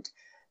important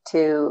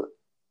to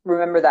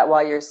remember that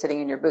while you're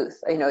sitting in your booth,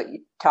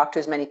 you talk to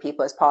as many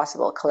people as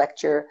possible,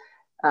 collect your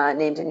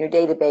names in your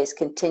database,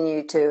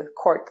 continue to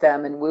court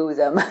them and woo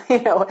them,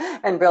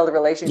 and build a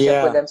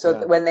relationship with them so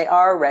that when they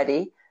are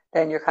ready,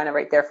 then you're kind of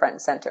right there front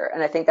and center.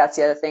 And I think that's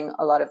the other thing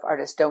a lot of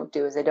artists don't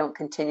do is they don't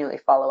continually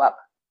follow up.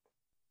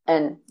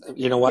 And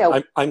you know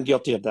what? I'm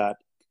guilty of that.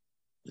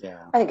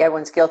 Yeah. I think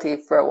everyone's guilty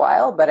for a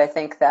while, but I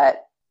think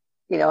that,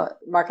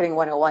 Marketing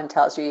 101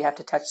 tells you have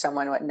to touch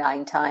someone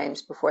 9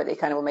 times before they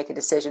kind of will make a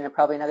decision, and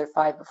probably another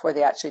 5 before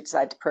they actually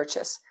decide to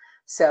purchase.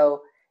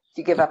 So if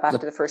you give up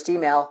after the first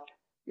email,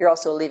 you're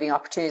also leaving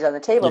opportunities on the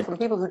table Yeah. from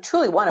people who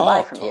truly want to buy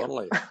Oh, from you,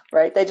 totally.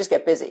 right? They just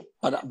get busy.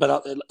 But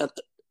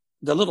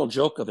the little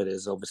joke of it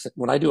is,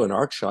 when I do an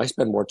art show, I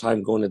spend more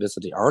time going to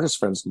visit the artist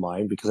friends of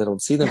mine because I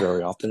don't see them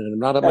very often, and I'm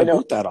not at I my know.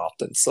 booth that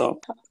often.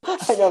 So,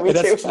 I know, me and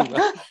that's too. funny.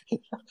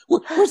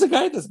 Where's the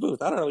guy at this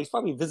booth? I don't know. He's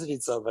probably visiting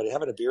somebody,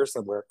 having a beer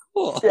somewhere.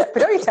 Cool. Yeah, but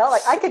don't you tell?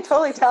 Like, I could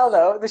totally tell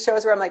though the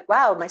shows where I'm like,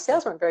 wow, my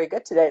sales weren't very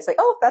good today. It's like,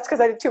 oh, that's because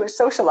I did too much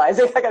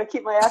socializing. I got to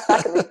keep my ass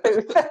back in the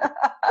booth.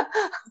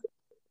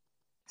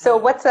 So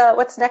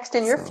what's next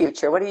in your So,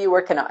 future? What are you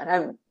working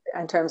on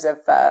in terms of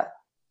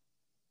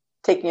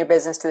taking your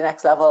business to the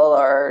next level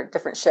or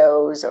different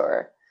shows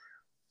or?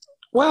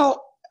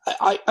 well,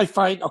 I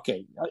find,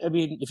 okay, I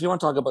mean, if you want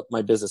to talk about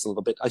my business a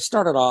little bit, I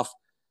started off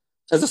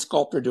as a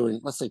sculptor doing,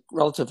 let's say,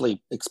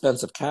 relatively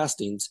expensive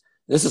castings.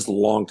 This is a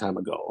long time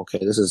ago. Okay.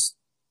 This is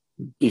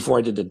before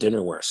I did the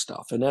dinnerware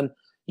stuff. And then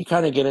you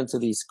kind of get into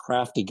these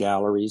crafty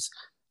galleries,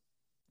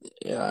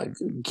 uh,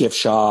 gift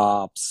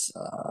shops,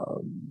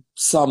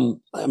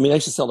 I mean, I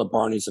used to sell to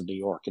Barney's of New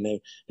York, and they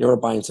were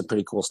buying some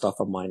pretty cool stuff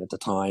of mine at the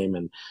time.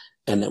 And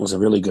it was a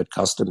really good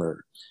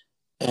customer.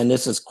 And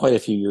this is quite a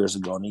few years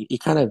ago. And you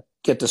kind of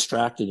get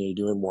distracted and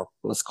you're doing more,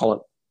 let's call it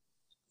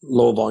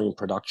low volume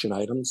production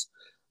items,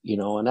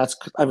 and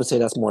I would say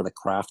that's more the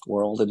craft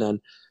world. And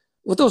then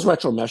with those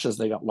retro meshes,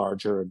 they got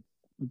larger and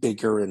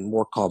bigger and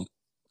more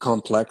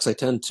complex. I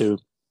tend to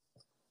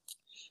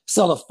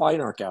sell to fine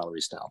art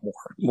galleries now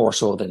more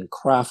so than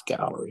craft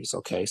galleries.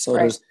 Okay. So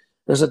Right.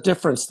 there's a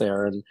difference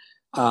there. And,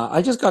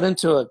 I just got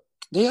into it.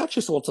 They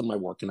actually sold some of my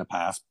work in the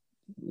past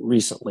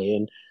recently.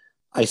 And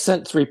I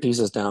sent 3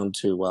 pieces down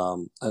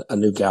to, a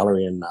new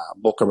gallery in,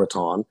 Boca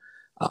Raton,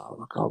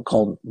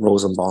 called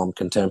Rosenbaum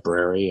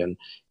Contemporary. And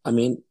I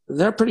mean,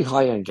 they're pretty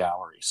high end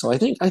galleries. So I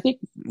think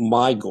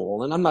my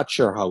goal, and I'm not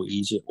sure how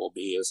easy it will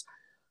be, is,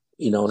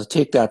 to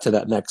take that to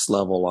that next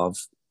level of,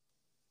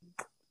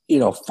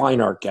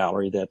 fine art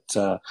gallery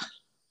that,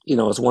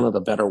 is one of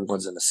the better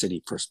ones in the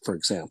city, for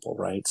example,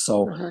 right?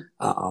 So,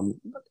 Mm-hmm.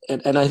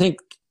 and I think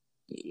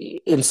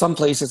in some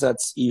places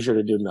that's easier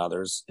to do than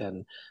others,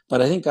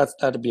 but I think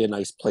that'd be a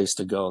nice place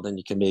to go. Then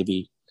you can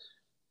maybe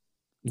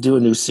do a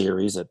new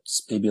series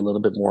that's maybe a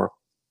little bit more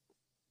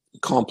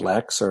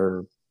complex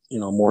or,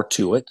 more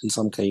to it in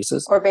some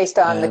cases. Or based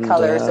on the And,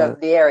 colors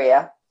of the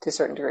area to a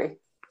certain degree.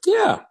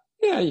 yeah,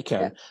 you Yeah.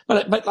 can.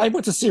 But I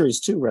went to Series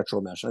 2 Retro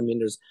Mesh. I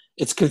mean,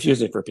 it's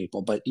confusing for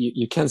people, but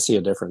you can see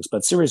a difference.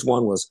 But Series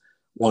 1 was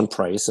one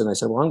price, and I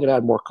said, well, I'm going to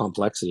add more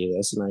complexity to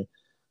this, and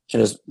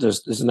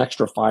there's an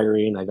extra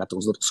firing. I got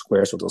those little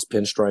squares with those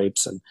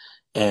pinstripes,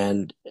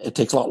 and it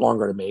takes a lot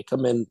longer to make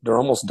them, and they're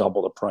almost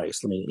double the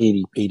price. I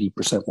mean,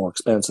 80% more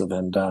expensive,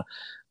 and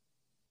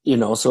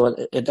so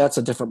that's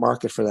a different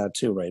market for that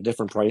too, right?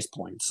 Different price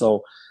point.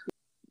 So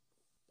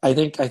I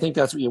think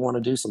that's what you want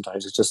to do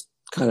sometimes. Is just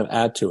kind of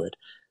add to it.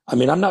 I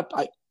mean, I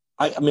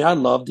mean, I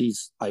love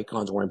these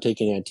icons where I'm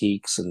taking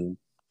antiques and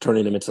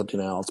turning them into something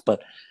else,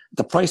 but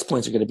the price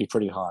points are going to be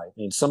pretty high. I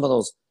mean, some of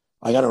those,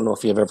 I don't know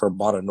if you've ever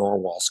bought a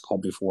Norwal skull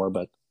before,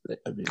 but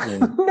I mean,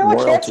 No, I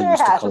can't royalty say I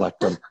used to have. collect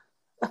them.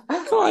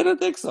 No, I don't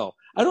think so.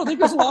 I don't think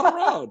there's a lot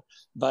around,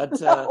 but,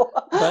 No.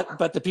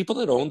 but the people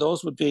that own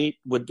those would be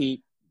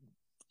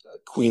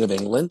Queen of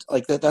England.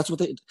 Like that's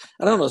what I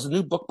don't know. There's a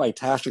new book by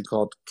Taschen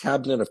called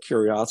Cabinet of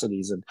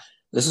Curiosities. And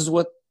this is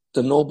what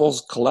the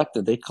nobles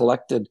collected. They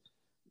collected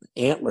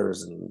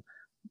antlers and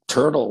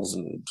turtles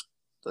and,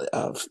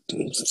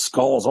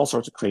 skulls, all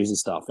sorts of crazy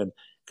stuff. And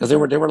because they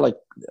were like,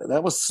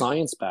 that was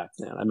science back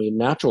then. I mean,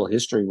 natural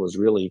history was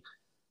really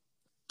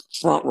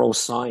front row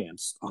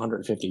science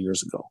 150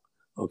 years ago.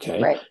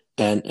 Okay. Right.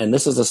 And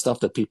this is the stuff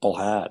that people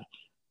had.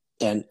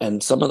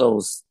 And some of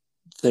those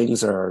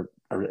things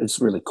it's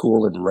really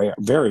cool and rare,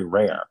 very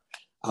rare.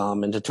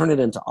 And to turn it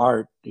into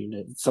art,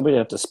 somebody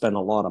have to spend a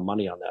lot of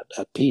money on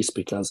that piece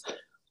because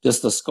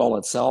just the skull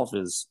itself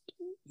is,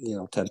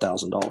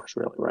 $10,000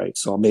 really, right?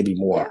 So maybe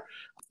more. Yeah.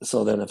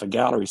 So then if a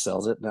gallery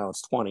sells it, now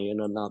it's 20, and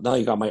then now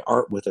you got my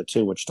art with it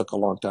too, which took a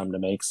long time to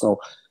make. So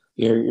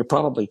you're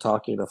probably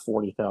talking a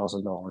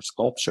 $40,000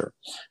 sculpture.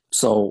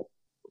 So,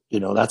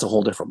 that's a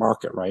whole different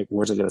market, right?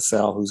 Where's it going to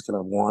sell? Who's going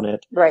to want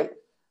it? Right.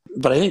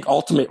 But I think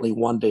ultimately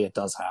one day it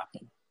does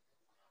happen.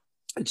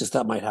 It just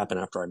that might happen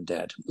after I'm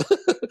dead.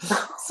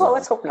 Well,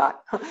 let's hope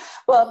not.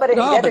 Well, but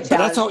No, the but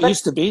that's how it but,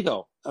 used to be,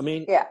 though. yeah. I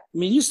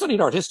mean, you studied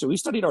art history. We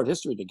studied art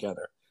history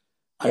together.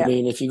 I Yeah.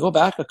 mean, if you go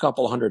back a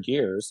couple hundred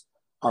years,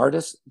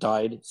 artists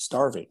died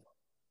starving.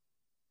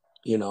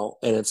 And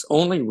it's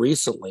only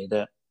recently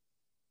that,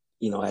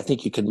 I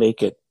think you can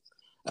make it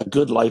a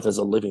good life as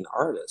a living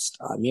artist.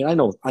 I mean, I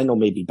know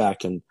maybe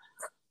back in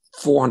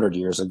 400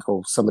 years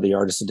ago, some of the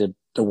artists did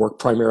the work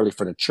primarily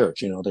for the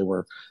church. They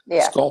were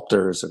Yeah.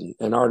 sculptors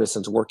and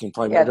artisans working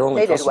primarily. Yeah, Their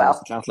only they did customer was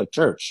well. the Catholic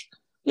Church.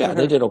 Yeah, Mm-hmm.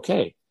 they did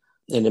okay.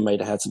 And they might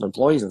have had some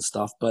employees and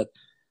stuff, but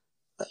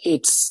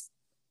it's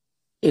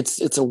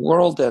a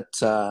world that,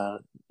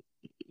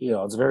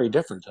 it's very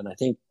different. And I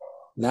think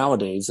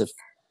nowadays, if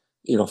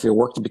your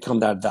work to become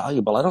that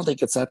valuable, I don't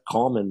think it's that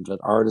common that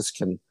artists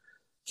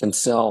can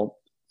sell,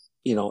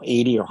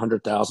 $80 or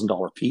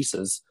 $100,000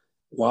 pieces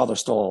while they're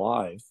still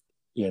alive.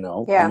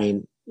 I Yeah.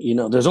 mean,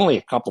 there's only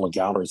a couple of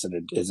galleries that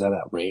is at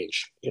that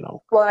range.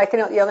 Well,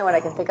 the only one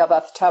I can think Um, of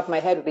off the top of my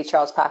head would be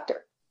Charles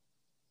Pachter.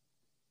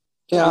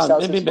 He yeah,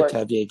 sells maybe his work.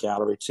 Batavia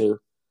Gallery too.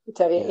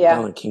 Yeah, down Yeah.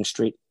 on King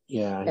Street.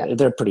 Yeah. Yeah,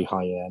 they're pretty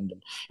high end.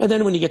 And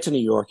then when you get to New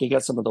York, you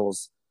get some of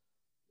those,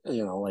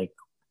 like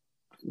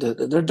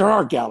there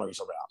are galleries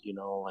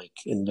around, like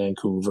in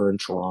Vancouver and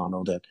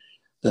Toronto that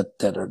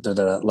are at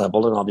that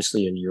level, and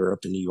obviously in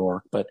Europe and New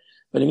York. But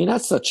I mean,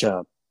 that's such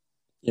a,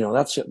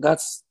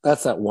 that's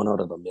that one out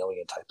of a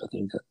million type of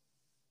thing.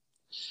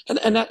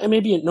 And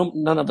maybe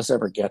none of us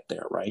ever get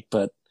there, right?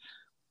 But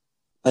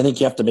I think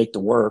you have to make the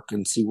work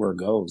and see where it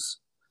goes.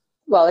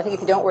 Well, I think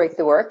if you don't Um, work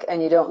the work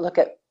and you don't look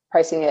at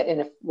pricing it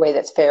in a way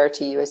that's fair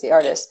to you as the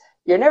artist,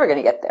 you're never going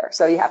to get there.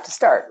 So you have to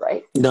start,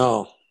 right?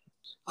 no,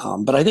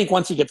 but I think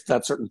once you get to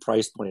that certain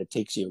price point, it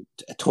takes you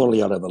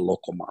totally out of the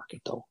local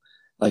market, though.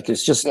 Like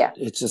Yeah.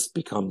 it just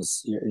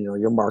becomes,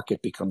 your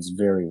market becomes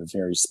very,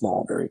 very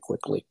small very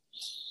quickly.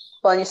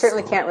 Well, and you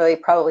certainly So can't really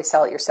probably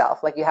sell it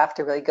yourself. Like you have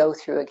to really go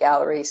through a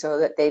gallery so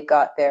that they've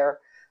got their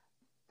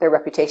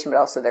reputation, but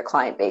also their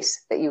client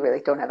base that you really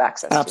don't have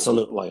access to.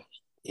 absolutely,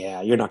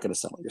 yeah, you're not going to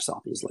sell it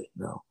yourself easily.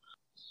 No.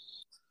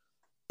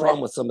 With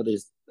Problem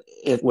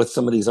with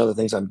some of these other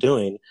things I'm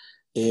doing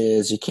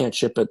is you can't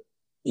ship it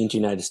into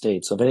the United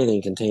States. So if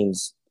anything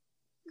contains,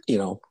 you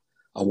know,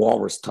 a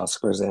walrus tusk,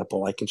 for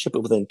example, I can ship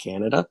it within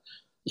Canada,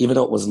 even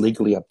though it was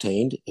legally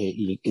obtained.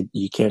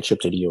 You can't ship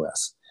to the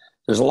U.S.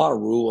 There's a lot of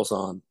rules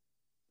on,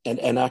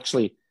 and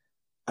actually,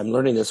 I'm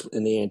learning this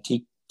in the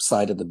antique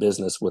side of the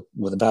business with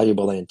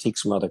valuable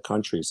antiques from other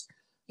countries.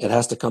 It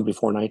has to come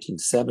before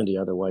 1970,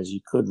 otherwise you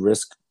could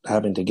risk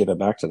having to give it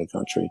back to the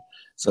country.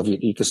 So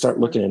if you could start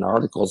looking in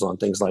articles on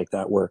things like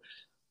that, where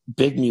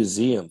big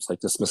museums like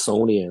the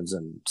Smithsonian's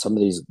and some of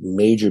these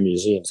major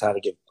museums had to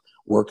give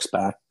works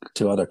back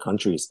to other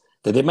countries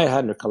that they might have had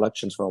in their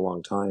collections for a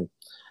long time,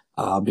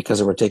 because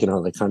they were taken out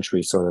of the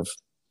country sort of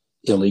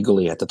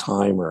illegally at the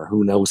time, or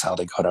who knows how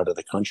they got out of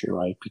the country,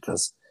 right?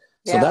 Because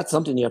so yeah. that's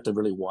something you have to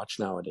really watch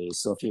nowadays.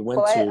 So if you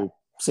went Well, to,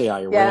 say, yeah,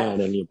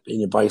 Iran and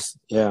you buy,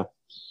 yeah,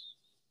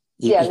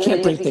 yeah. you You can't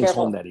have bring to be things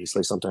home careful. that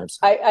easily sometimes.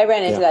 I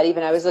ran into Yeah. that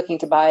even. I was looking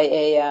to buy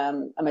a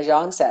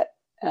mahjong set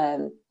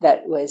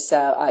that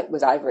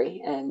was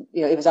ivory, and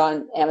it was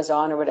on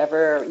Amazon or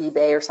whatever, or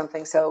eBay or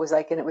something. So it was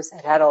like, and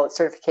it had all its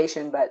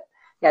certification, but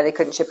yeah, they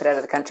couldn't ship it out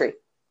of the country.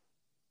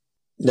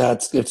 Yeah,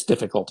 it's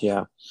difficult,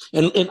 yeah.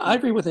 And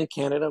ivory within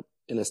Canada,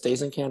 and it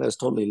stays in Canada, is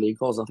totally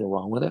legal. There's nothing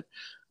wrong with it.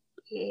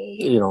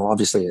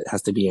 Obviously it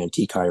has to be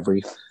antique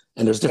ivory,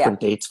 and there's Yeah. different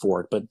dates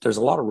for it, but there's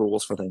a lot of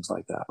rules for things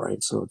like that,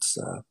 right? So it's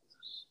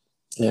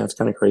yeah, it's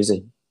kind of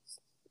crazy.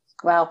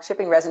 Wow,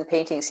 shipping resin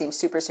painting seems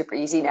super, super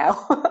easy now.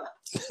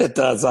 It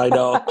does, I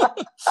know.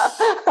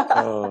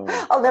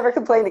 Oh, I'll never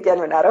complain again,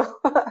 Renato.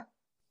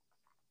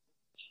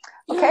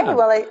 Okay, yeah.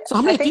 well, So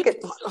I think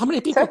it's how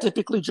many people sorry.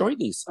 typically join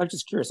these? I'm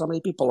just curious, how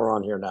many people are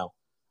on here now?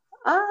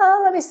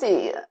 Let me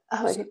see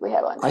how many people we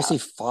have on I now. see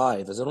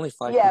five. Is it only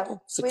five Yeah, people? we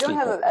Six don't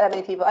have people. that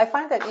many people. I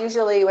find that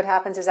usually what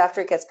happens is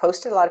after it gets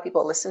posted, a lot of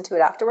people listen to it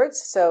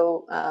afterwards.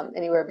 So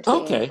anywhere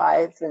between Okay.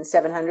 500 and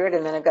 700,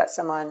 and then I've got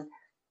some on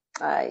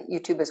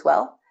YouTube as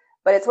well.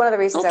 But it's one of the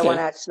reasons I want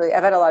to Okay. actually.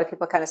 I've had a lot of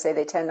people kind of say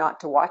they tend not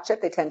to watch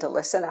it; they tend to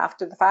listen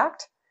after the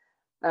fact.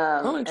 Oh,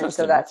 And so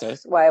interesting. Okay.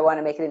 that's why I want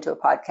to make it into a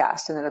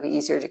podcast, and then it'll be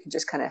easier to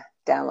just kind of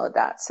download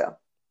that. So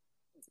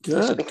it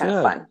should be Good, kind of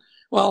good. fun.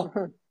 Well,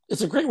 Mhm.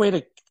 it's a great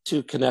way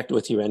to connect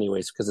with you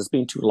anyways, because it's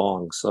been too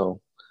long.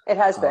 So, It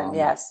has been, um,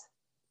 yes.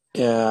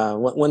 yeah, I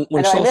when know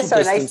I social miss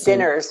our nice distancing,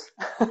 dinners,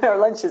 our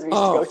lunches we used to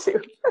go oh,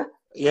 to,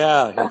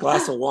 yeah, a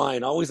glass of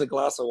wine, always a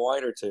glass of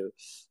wine or two.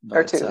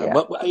 or But two.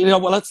 Yeah,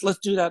 well, let's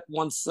do that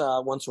once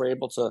we're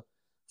able to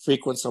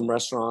frequent some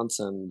restaurants,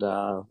 and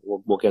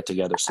we'll get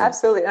together soon.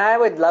 absolutely. And I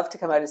would love to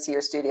come out and see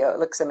your studio. It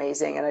looks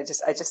amazing, and I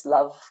just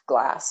love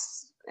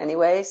glass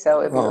anyway. So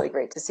it'd be really Oh,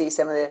 great to see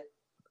some of the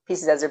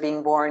pieces as they're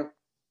being born.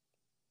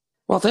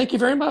 well, thank you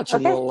very much,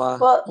 and Okay, we'll well,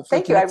 hopefully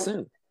thank you. connect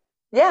soon.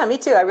 Yeah, me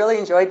too. I really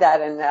enjoyed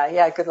that, and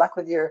yeah, good luck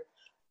with your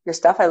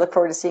stuff. I look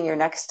forward to seeing your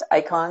next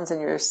icons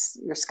and your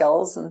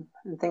skulls and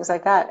things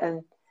like that,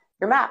 and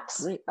your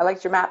maps. Great. I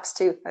liked your maps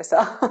too. I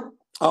saw.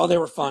 Oh, they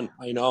were fun.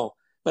 I know.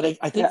 But I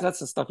think Yeah, that's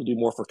the stuff you do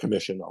more for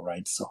commission, though,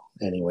 right? So,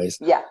 anyways,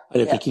 yeah, I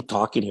know if you yeah. keep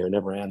talking here, it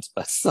never ends.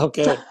 But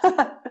okay.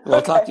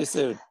 We'll talk Okay. to you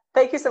soon.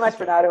 Thank you so much,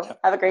 Okay. Bernardo. Yeah.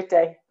 Have a great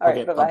day. All right,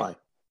 Okay. bye Bye bye. bye.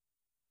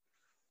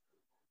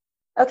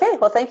 Okay,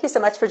 well, thank you so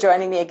much for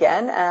joining me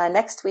again.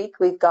 Next week,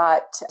 we've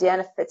got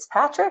Deanna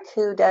Fitzpatrick,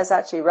 who does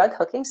actually rug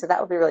hooking. So that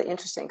will be really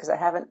interesting because I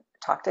haven't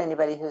talked to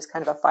anybody who's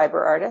kind of a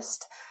fiber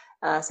artist.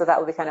 So that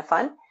will be kind of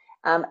fun.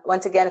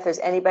 Once again, if there's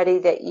anybody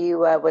that you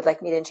would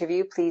like me to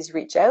interview, please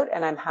reach out,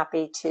 and I'm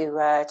happy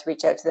to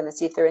reach out to them and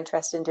see if they're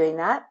interested in doing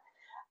that.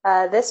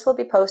 This will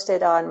be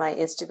posted on my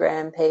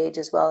Instagram page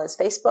as well as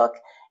Facebook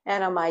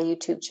and on my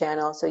YouTube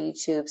channel. So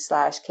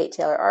YouTube/Kate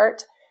Taylor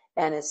Art.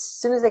 And as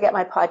soon as I get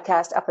my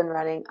podcast up and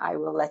running, I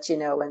will let you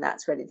know when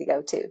that's ready to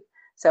go too.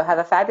 So have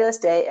a fabulous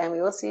day, and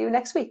we will see you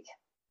next week.